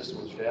think the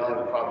system was failing,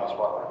 you probably just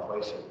want to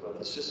replace it. But if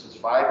the system's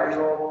 5 years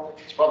old,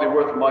 it's probably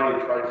worth the money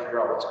to try to figure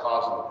out what's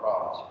causing the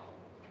problems.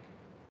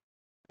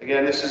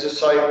 Again, this is a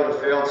site with a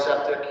failed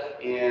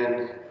septic,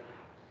 and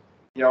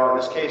in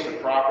this case, the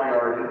property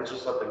owner didn't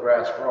just let the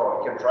grass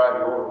grow. He kept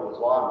driving over with his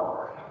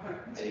lawnmower,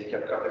 and he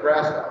kept cutting the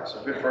grass down.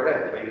 So good for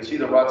him. But you can see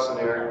the ruts in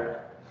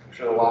there. I'm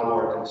sure the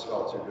lawnmower didn't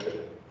smell too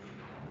good.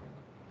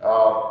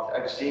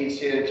 I've seen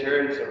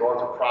sanitarians that go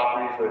into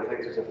properties where they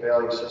think there's a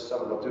failing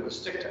system, and they'll do the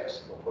stick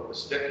test. They'll put the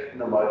stick in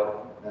the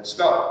mud and then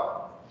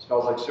smell it. It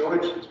smells like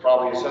sewage. It's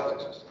probably a septic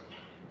system.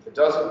 If it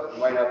doesn't, it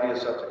might not be a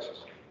septic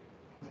system.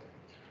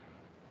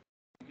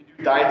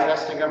 Dye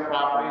testing on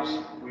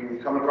properties.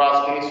 We've come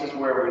across cases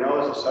where we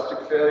know there's a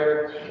septic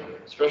failure,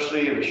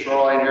 especially in the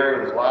shoreline area.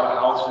 There's a lot of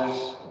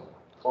houses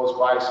close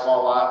by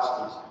small lots.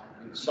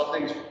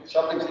 Something's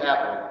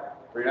happening.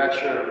 We're not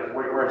sure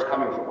where it's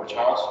coming from, which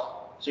house.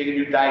 So you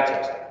can do dye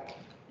testing.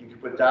 You can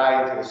put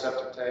dye into the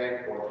septic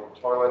tank or the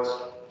toilets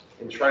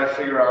and try to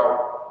figure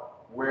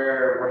out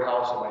where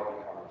house it might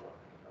be coming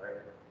from. All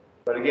right?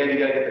 But again, you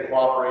got to get the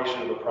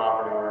cooperation of the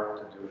property owner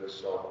to do this.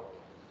 So.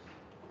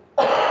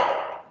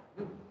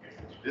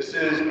 This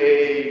is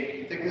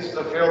you think this is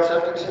a failed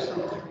septic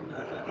system?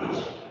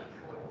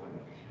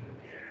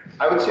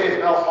 I would say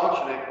it's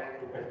malfunctioning.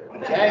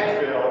 The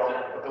tank failed,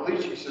 but the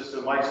leaching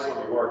system might still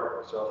be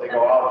working. So if they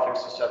go out and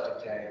fix the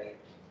septic tank,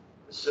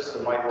 the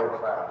system might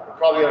work fine. We're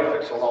probably going to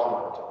fix the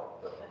lawnmower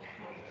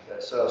too.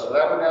 So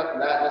that would not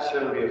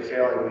necessarily be a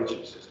failing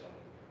leaching system.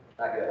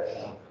 Not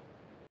yet.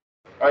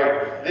 All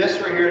right, this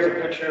right here is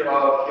a picture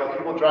of,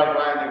 people drive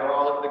by and they go,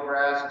 oh, look at the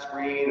grass, it's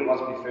green, it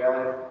must be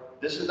failing.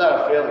 This is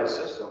not a failing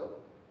system.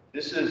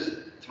 This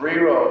is 3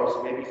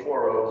 rows, maybe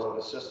 4 rows of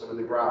a system in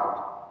the ground.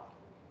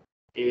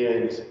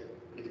 And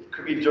it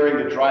could be during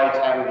the dry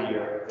time of the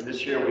year. And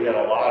this year we had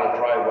a lot of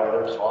dry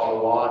weather, so all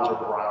the lawns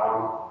are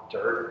brown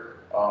dirt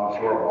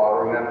if you were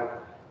watering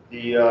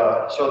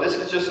them. So this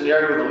is just an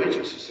area where the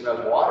leaching system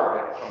has water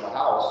in it from the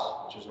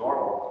house, which is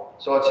normal.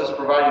 So it's just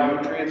providing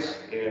nutrients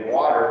and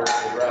water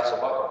to the grass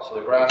above it. So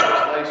the grass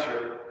gets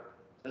nicer.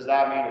 Does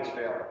not mean it's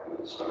failing.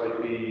 This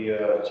might be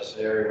just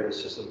an area where the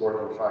system's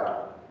working fine.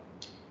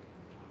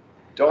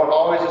 Don't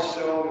always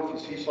assume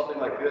if you see something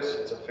like this,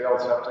 it's a failed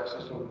septic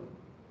system.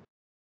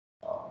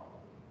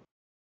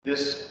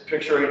 This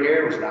picture right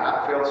here was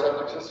not a failed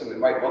septic system. It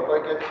might look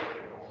like it,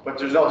 but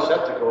there's no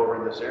septic over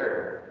in this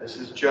area. This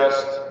is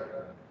just,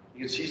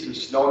 you can see some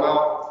snow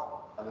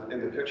melt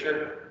in the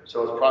picture.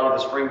 So it's probably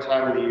the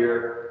springtime of the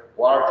year.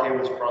 Water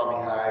table is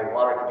probably high.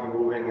 Water could be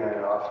moving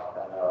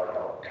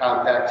on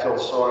compact till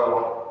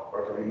soil,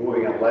 or it could be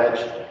moving on ledge.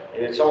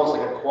 And it's almost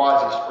like a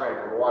quasi-spring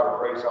where the water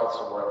breaks out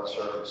somewhere on the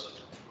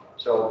surface.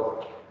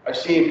 So I've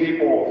seen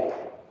people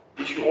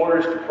issue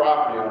orders to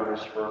property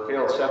owners for a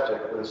failed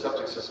septic when the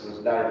septic system is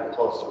not even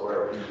close to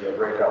where the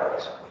breakout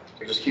is.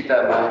 So just keep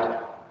that in mind.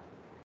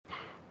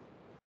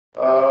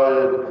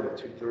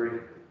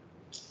 2:30.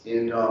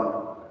 And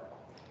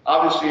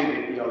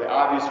obviously, the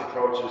obvious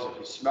approach is if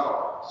you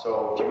smell it.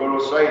 So if you go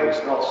to a site and you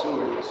smell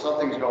sewage, well,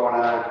 something's going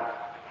on.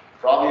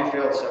 Probably a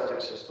failed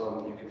septic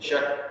system. You can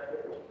check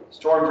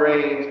storm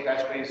drains,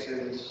 catch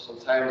basins.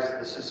 Sometimes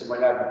the system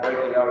might not be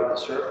breaking out at the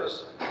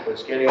surface, but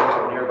it's getting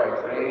into a nearby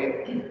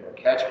drain or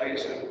catch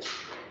basin.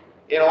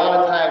 And a lot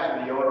of times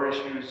with the odor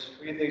issues,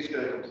 who do you think is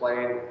going to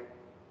complain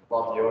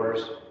about the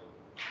odors?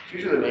 It's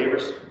usually the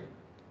neighbors.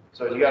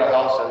 So if you got a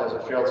house that has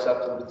a failed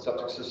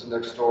septic system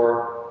next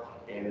door,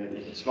 and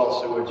if you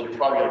smell sewage, you're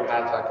probably gonna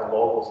contact the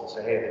locals and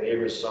say, hey, the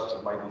neighbor's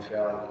septic might be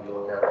failing, can you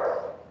look at it?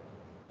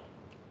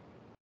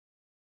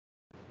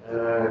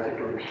 I think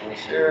we're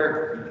almost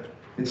there.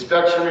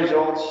 Inspection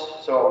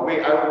results. So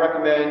I would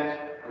recommend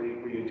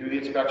when you do the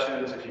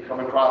inspections, if you come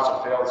across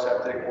a failed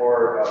septic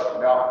or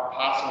now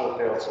possible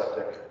failed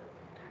septic,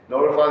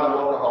 notify the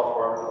local health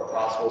department of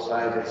possible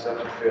signs of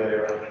septic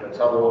failure, and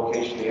tell the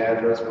location, the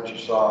address, what you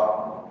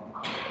saw.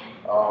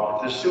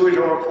 If there's sewage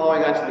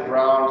overflowing onto the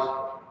ground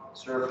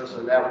surface,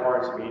 and that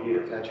warrants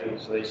immediate attention,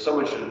 so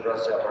someone should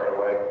address that right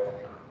away.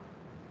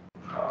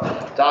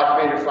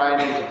 Document your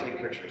findings and take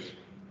pictures.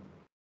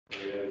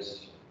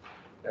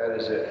 That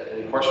is it.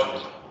 Any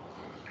questions?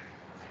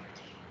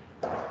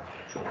 I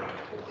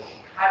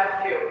have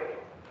a few.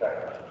 Okay.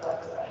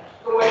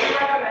 So what are you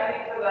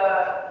recommending for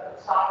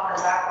the softener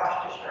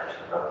backwash discharge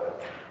for both?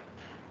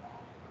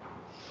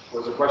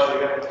 What's the question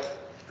again?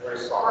 Very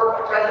For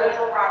soft.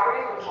 residential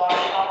properties with water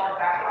softener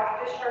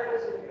backwash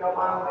discharges, if you don't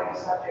want to like a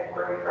septic,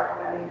 where are you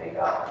recommending they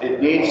go? It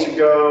needs to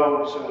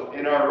go, so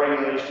in our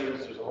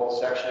regulations, there's a whole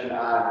section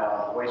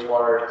on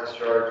wastewater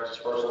discharge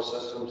dispersal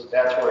systems.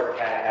 That's where it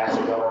kind of has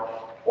to go.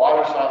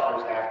 Water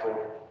softeners have to.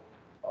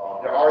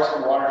 There are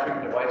some water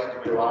treatment devices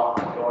we allow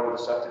to go into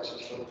the septic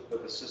system,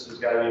 but the system's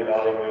got to be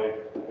evaluated,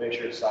 make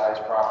sure it's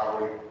sized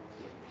properly.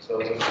 So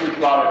there's a few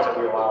products that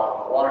we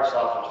allow. Water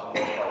softeners, for the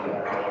most part, we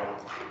don't really.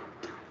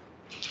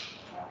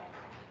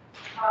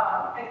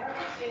 In terms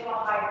of seasonal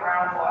high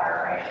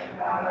groundwater,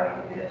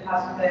 right, you do the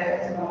test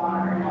pits and the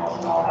monitoring wells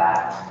and all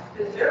that,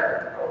 is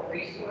there a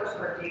resource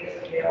where data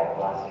is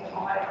available on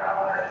seasonal high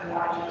groundwater if you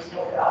want to just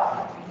look it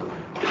up?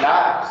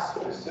 Not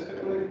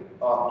specifically.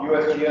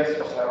 USGS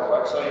does have a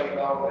website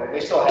now, and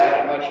they still have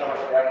it. I'm not sure how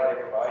much data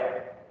they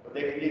provide, but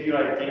they can give you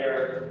an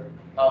idea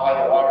how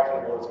high the water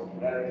table is in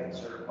Connecticut and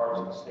certain parts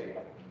of the state,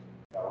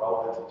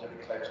 relative to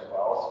different types of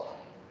wells.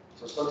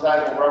 So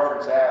sometimes we'll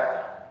reference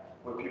that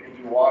when people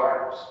do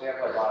water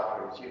standby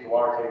monitoring, see if the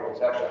water table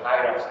is actually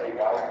high enough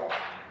statewide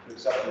to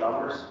accept the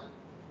numbers.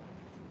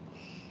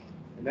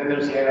 And then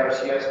there's the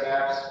NRCS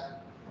maps,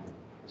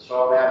 the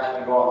soil maps, you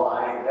can go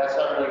online. That's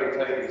not really going to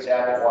tell you the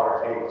exact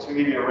water table. It's going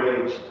to give you a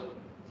range.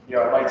 You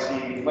know,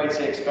 it might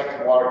say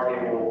expected water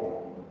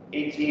table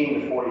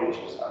 18 to 40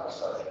 inches on the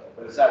site,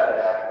 but it's not that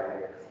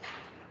accurate.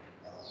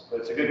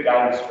 But it's a good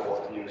guidance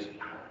tool to use.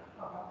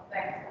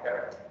 Thanks.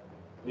 Okay.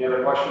 Any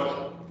other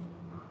questions?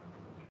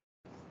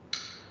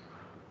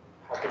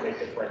 How can they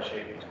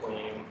differentiate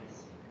between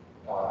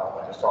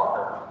like a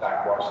softener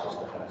backwash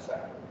system and a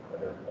septic?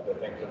 Are there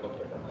things that look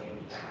differently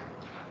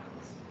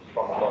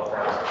from a low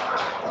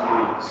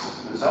ground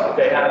system? If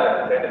they had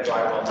a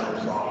dry well that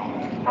are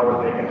soft, how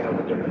are they going to know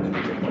the difference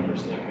between what they're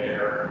seeing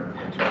there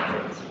in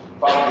terms of?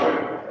 Probably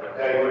would.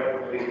 Yeah, you would.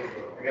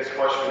 I guess the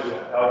question is,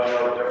 how do you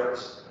know the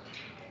difference?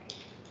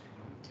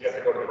 You have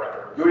to go to the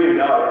record. You wouldn't even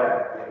know,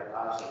 yeah,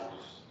 honestly.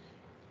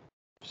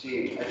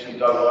 I've seen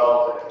dug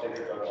wells, I think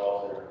dug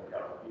wells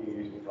that are,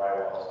 using dry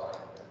wells.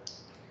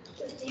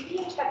 Does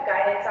DPH have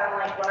guidance on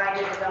like when I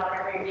do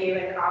development review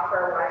and offer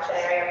a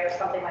watershed area for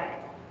something like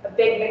a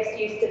big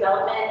mixed-use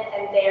development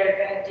and they're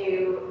going to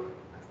do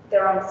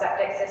their own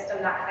septic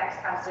system, not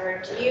connect to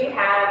sewer? Do you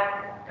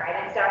have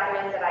guidance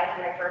documents that I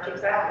can refer to?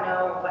 Because I don't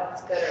know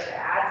what's good or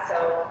bad,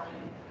 so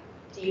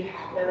do you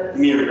have those?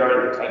 You mean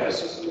regarding the type of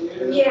system you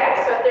use?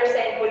 Yeah, so if they're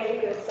saying, what do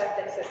you do with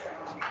septic system?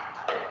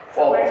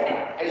 Well, So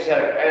where's I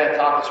had a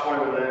talk this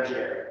morning with an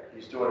engineer.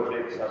 He's doing a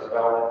big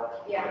development.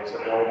 Yeah. It's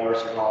an old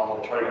nursing home.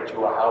 We're turning it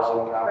into a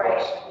housing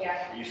complex. Right,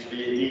 yeah. It used to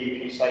be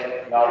a DEP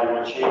site, now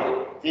they're in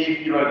shape.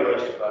 DEP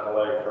regulations, by the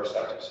way, for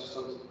septic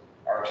systems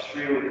are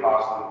extremely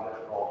costly and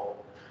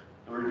difficult.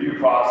 The review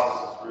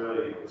process is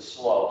really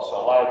slow, so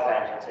a lot of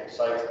times it takes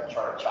sites and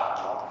try to chop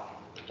them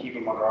up, to keep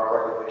them under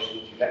our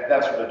regulations.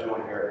 That's what they're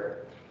doing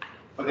here.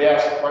 But they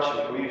asked the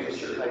question, can we use a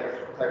certain type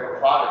of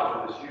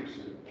product for this use?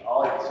 And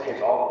all I can say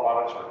is all the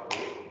products are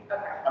great.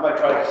 Okay. I might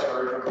try to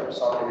discourage them from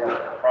something that's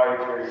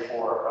proprietary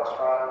for a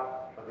restaurant,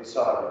 but they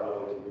still have the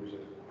ability to use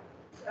it.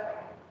 Okay.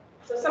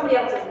 So somebody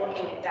else is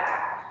looking at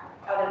that,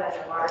 other than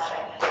the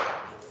watershed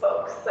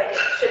folks, like it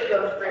should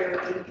go through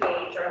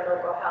DPH or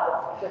local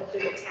health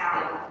through the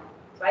town.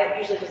 So I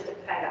usually just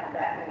depend on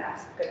that, and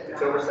that's good It's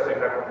enough. over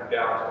 7,500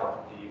 gallons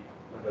on deep,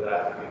 under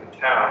that would be the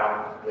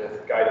town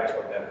with guidance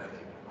from them.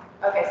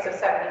 Okay, so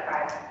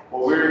 75.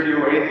 Well, we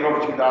review anything over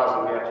 2,000,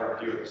 we have to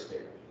review at the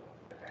state.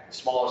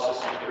 Smaller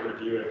systems get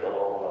reviewed at the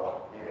local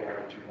level, anything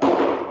over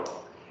 2,000.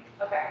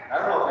 Okay. I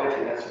don't know if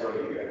anything has to go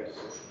to you guys.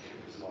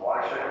 Is in the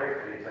watershed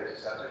area, for any types of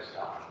septics?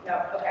 No.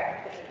 No,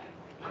 okay. Good to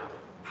know.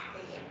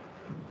 Thank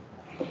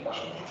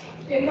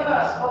you. In the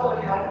public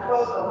health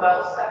code, the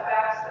well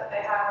setbacks that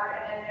they have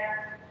written in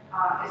there,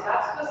 is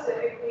that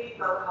specifically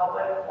for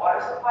public water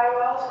supply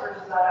wells, or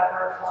does that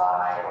ever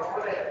apply, or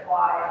would it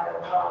apply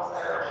to wells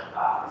that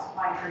are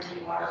supplying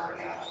drinking water for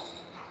you?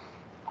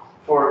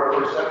 For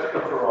septic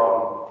or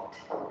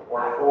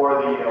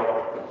for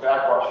the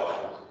backwash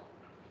systems?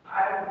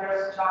 I'm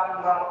just talking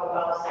about the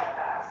well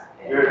setbacks.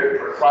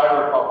 For private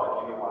or public,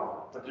 either one.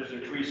 But there's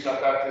increased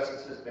setback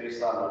distances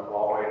based on the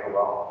wall rate of the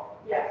well.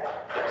 Yes.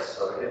 Yes,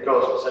 so it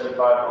goes from 75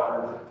 to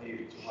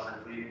 150 to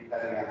 200 feet,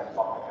 depending on the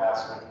pump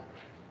capacity.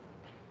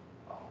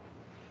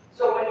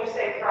 So when you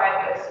say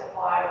private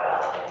supply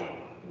well, it can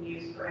be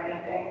used for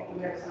anything,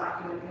 even if it's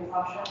not human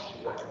consumption?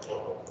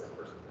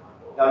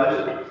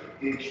 Now,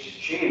 it's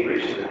changed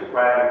recently, the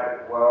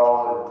private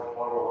well and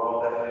potable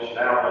well definition. I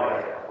don't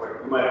really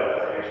have, we might have a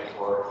definition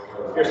for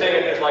it. You're saying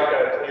if there's like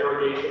a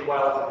irrigation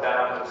well, it's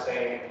down to the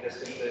same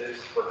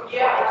distances for.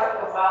 Yeah,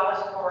 or the well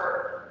is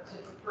for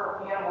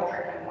animal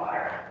drinking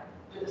water.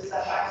 Do the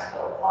setbacks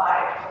still apply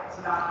if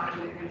it's not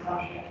human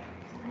consumption?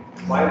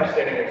 My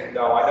understanding is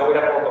no. I know we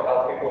have local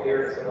health people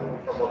here, so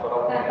from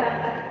local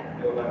health.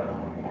 Know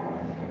that.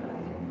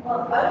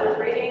 Well, I was just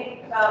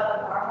reading about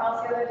the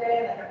farmhouse the other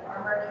day, that the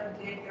farmer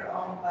can dig their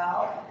own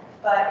well,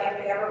 but if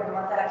they ever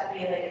want that to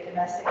be like a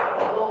domestic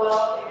potable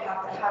well, they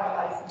have to have a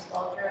licensed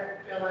well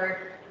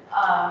driller,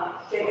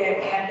 dig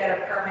it and get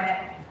a permit,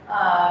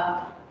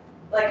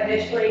 like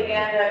initially,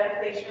 and a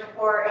completion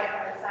report, and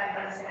a signed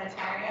by the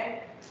sanitarian.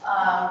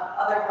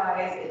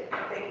 Otherwise, if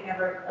they can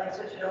never like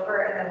switch it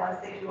over, and then once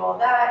they do all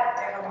that, if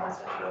they ever want to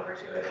switch it over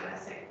to a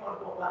domestic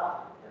potable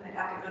well, then they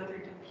have to go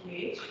through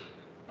DPH.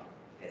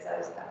 Because I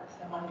was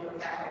someone doing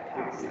that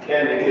right now. You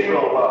can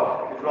drill a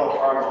well, you can drill a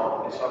farm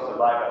well, and it's up to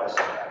lie by the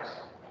setbacks.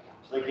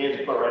 So they can't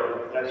just put right in the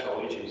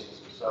conventional leaching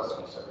system,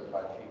 so that's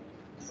 75 feet.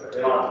 But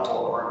they don't have to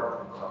pull a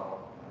permit, so.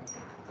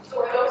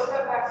 So are those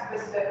setback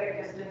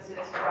specific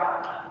distances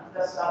from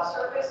the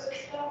subsurface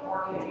system,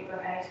 or can it be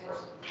from any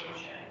source of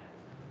pollution?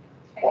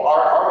 Well,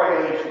 our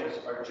regulations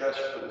are just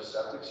for the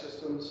septic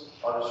systems.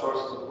 Other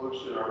sources of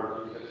pollution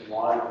are B51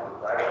 for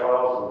private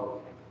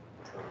wells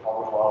and for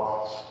public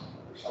wells.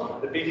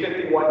 The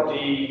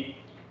B51D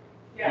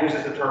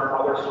uses the term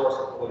other source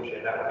of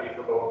pollution. That would be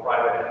for both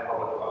private and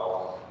public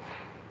wells.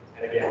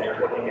 And again, you're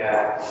looking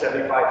at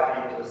 75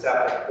 feet to the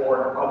septic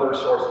or other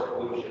source of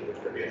pollution, which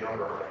could be a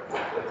number of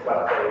things. It's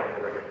left there in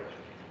the regulation.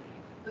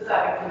 Does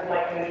that include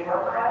like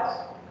manure perhaps?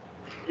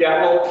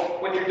 Yeah, well,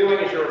 what you're doing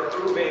is you're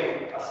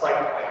approving a site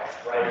plan,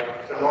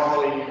 right? So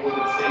normally you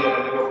wouldn't see a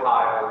manure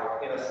pile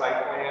in a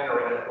site plan or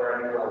in where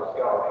a new well is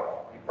going.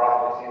 You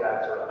probably see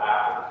that sort of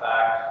after the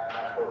fact, and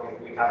that's where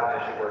we have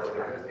an issue where it's an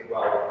existing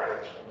well with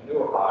a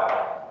manure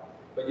pile.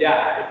 But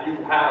yeah, if you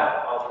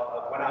have,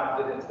 went out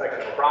and did an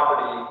inspection of a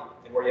property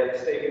and where you had a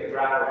stake in the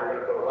ground where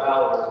you're going to put a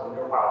well and there's a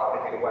manure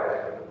pile 20 feet away, they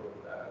could approve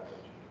that.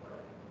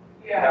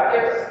 Yeah,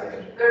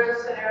 there's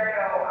a scenario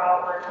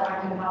out where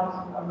Torrington House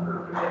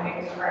approved, I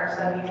think it's around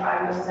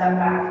 75 to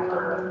setback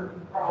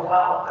from a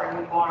well for a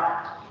new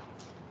barn.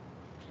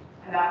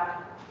 And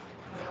that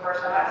was the first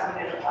time I've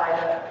seen it apply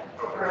to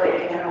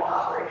really animal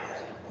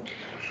operation.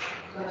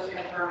 So just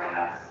confirming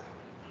that's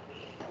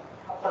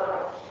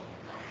applicable.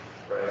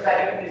 Is that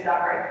you can use that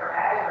right for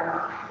ag or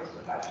not? Just a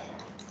question.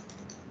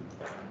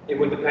 It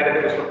would depend if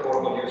it was for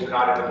portable use or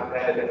not. It would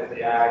depend if it's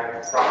the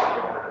ag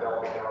property owner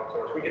developing their own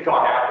source. We can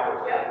talk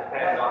afterwards. But it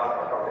depends on the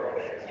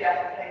property. Yeah,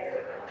 thank you.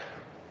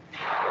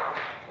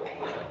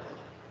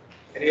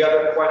 Any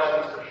other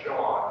questions for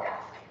Sean?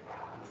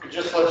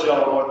 Just to let you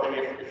know one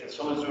thing, if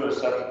someone's doing a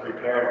septic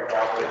repair on a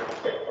property,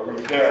 a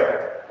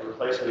repair, a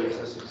replacement of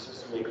the existing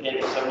system, they can't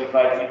get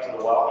 75 feet to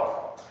the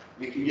well,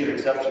 you can give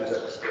exceptions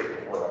at the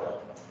state for that.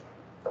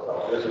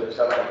 So there's an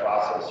exception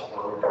process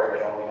for repair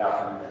that only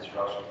happen in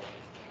construction.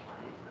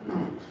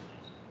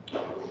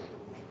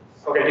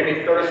 Okay, give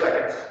me 30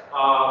 seconds.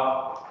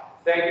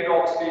 Thank you to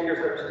all the speakers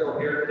that are still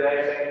here today.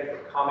 Thank you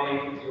for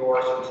coming.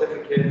 Your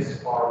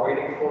certificates are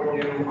waiting for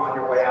you on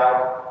your way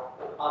out.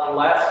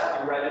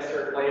 Unless you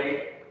registered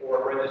late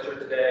or registered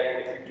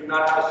today, if you do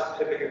not have a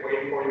certificate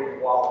waiting for you, you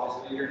will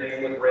just leave your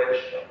name with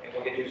Rich and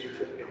we'll get you a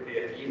certificate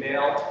via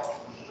email.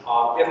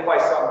 If by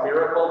some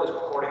miracle this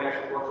recording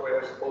actually works the way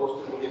it was supposed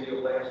to, we'll give you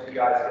a link so you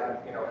guys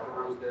can,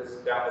 peruse this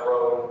down the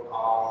road.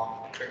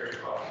 Fingers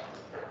crossed.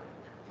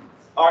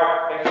 All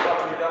right, thanks for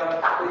coming. You're done.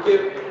 Thank you.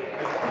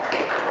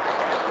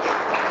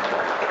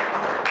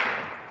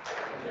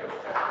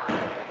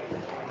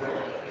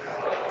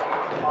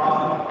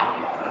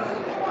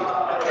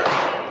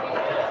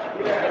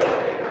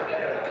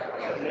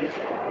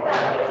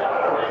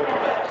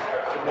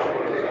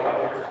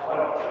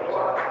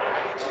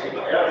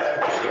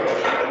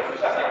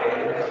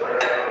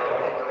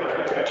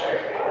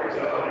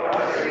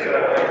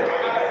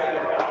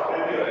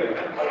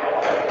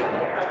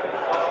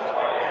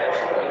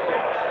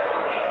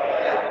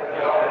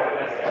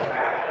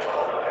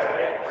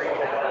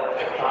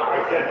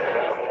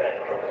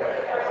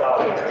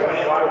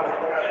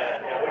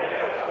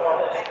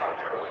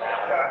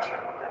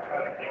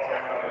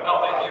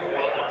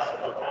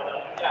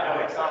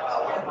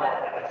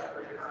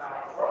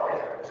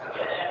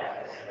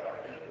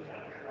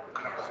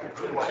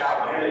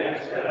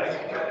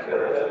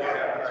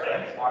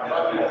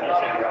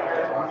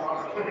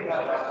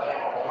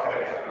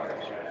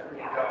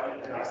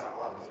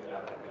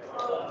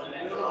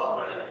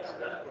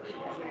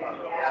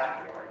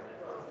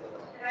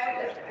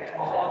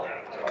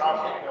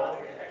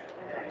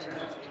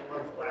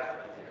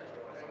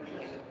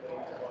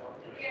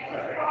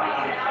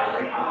 Yeah.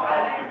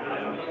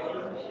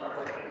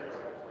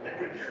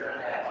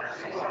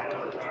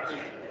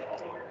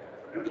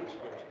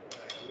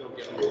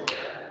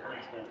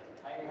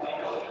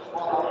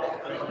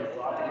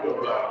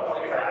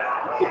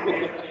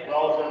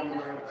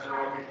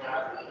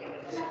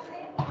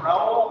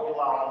 Raul,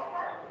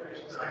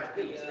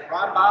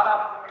 Ron Bada,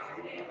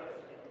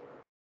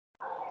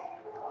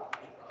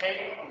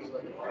 Kate,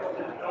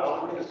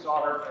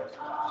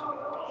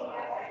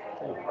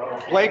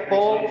 Blake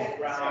Bowles,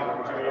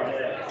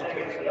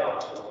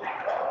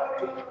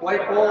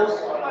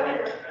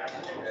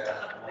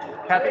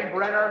 Kathleen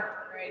Brenner,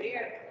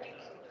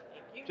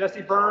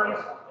 Jesse Burns,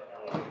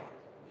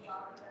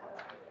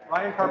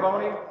 Ryan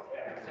Carboni,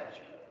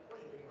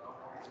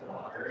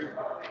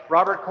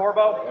 Robert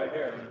Corbo,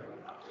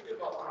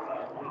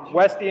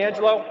 Wes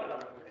D'Angelo,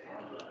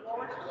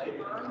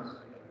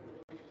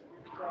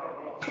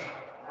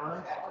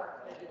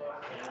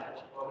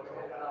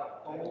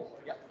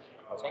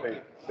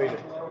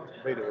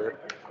 Beta, Eric.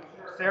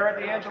 Sarah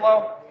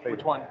D'Angelo.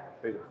 Which one?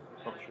 Beta.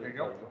 There you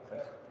go.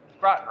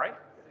 Groton, right?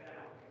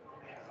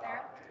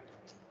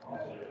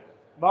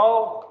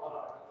 Mo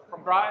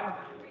from Groton.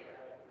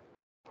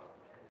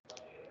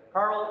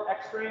 Carl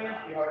Ekstrand.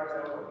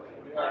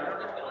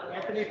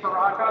 Anthony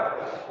Paraka.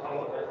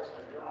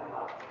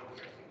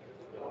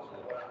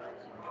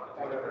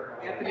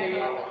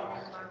 Anthony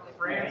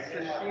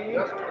Francis.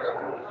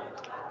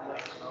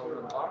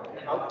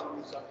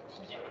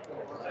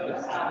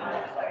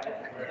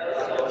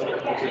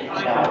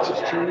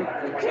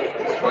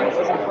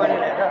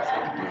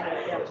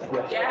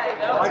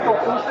 Michael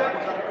Fusik.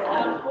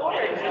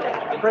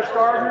 Chris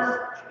Gardner.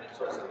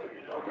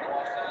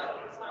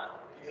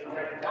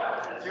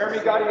 Jeremy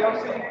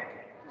Gaudiosi.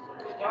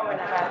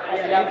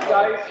 James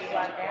Dice.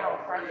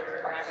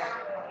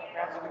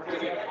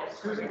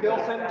 Susan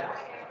Gilson.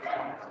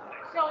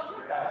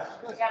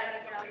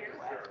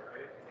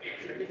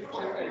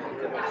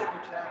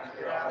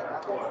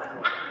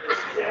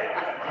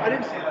 I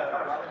didn't see that.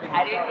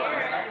 I didn't hear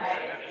it.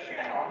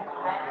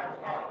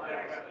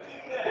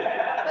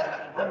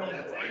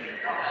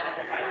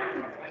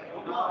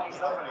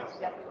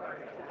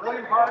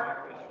 William Hart.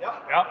 Yep.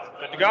 Yep,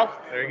 good to go.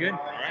 Very good. All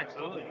right,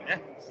 absolutely. Yeah.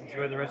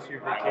 Enjoy the rest of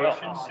your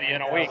vacation. See you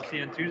in a week. See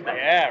you on Tuesday.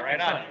 Yeah, right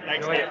on.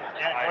 Thanks, Dave.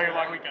 Yeah, enjoy your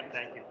long weekend.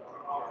 Thank you.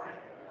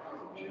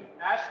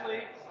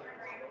 Ashley.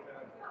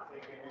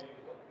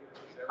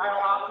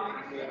 Kyle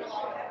Hopkins.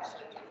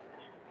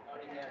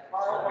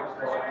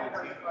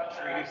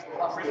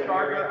 Chris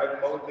Gardner.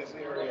 I've mowed this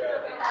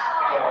area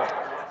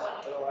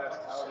for the last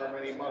however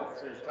many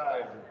months or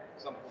time.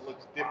 Something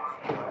looks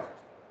different.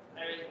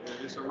 There's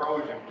this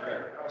erosion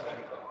here.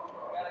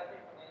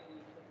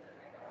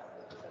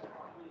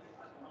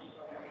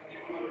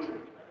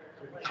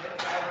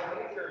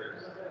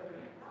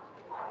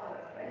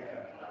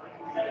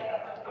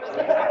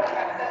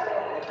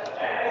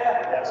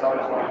 That's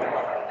always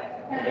fun.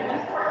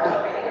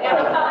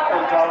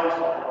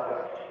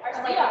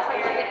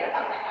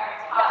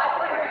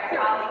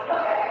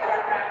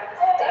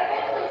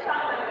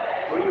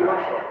 What do you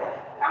work for?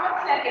 I'm a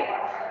Connecticut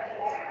one.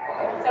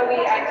 So I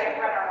do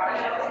run our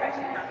watershed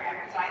inspection program,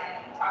 so I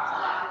talk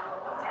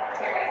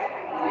to them.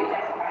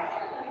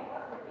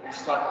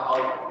 Just talk to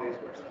Holly for days,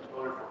 but she's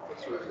going for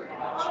fixers and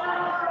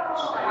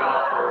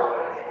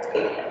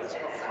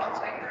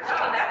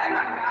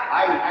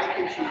I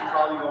think she's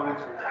probably going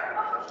into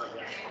retirement.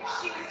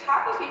 She was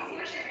talking to me,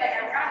 she's like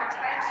around the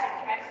time she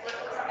kind of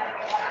looked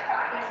at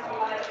something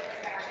like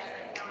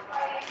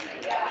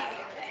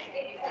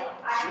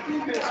You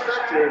can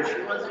expect her,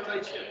 she runs a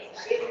tight ship.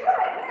 she's good,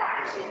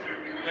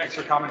 yeah. Thanks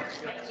for coming.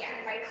 Yeah,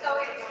 right, so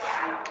it's,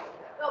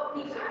 well,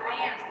 these are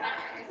plans, not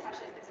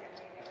especially this year.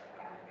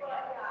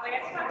 Like,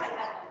 it's not like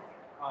that.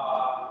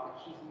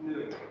 She's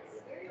new.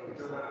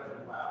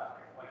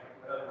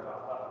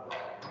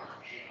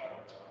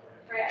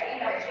 Right, you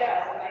know, Joe,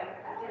 like,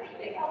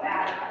 big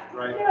bad.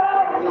 Right. You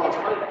know, it's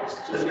funny,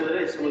 just the other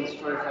day, someone's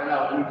trying to find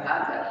out who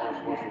contact was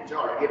with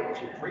Joe. I gave him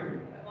some free.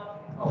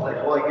 Oh, like,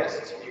 well, I guess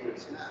it's you,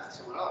 it's not.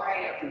 Someone else.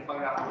 I couldn't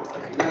find out who it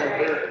was. And then I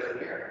heard it was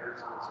there. I heard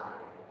someone say,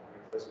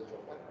 listen to Joe.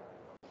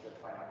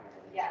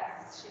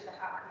 Yes, she's a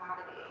hot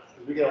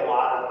commodity. We get a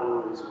lot of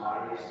breweries and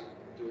wineries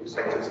doing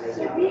such as this.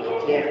 They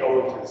can't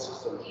go into the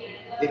system.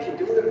 They can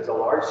do it if it's a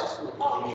large system,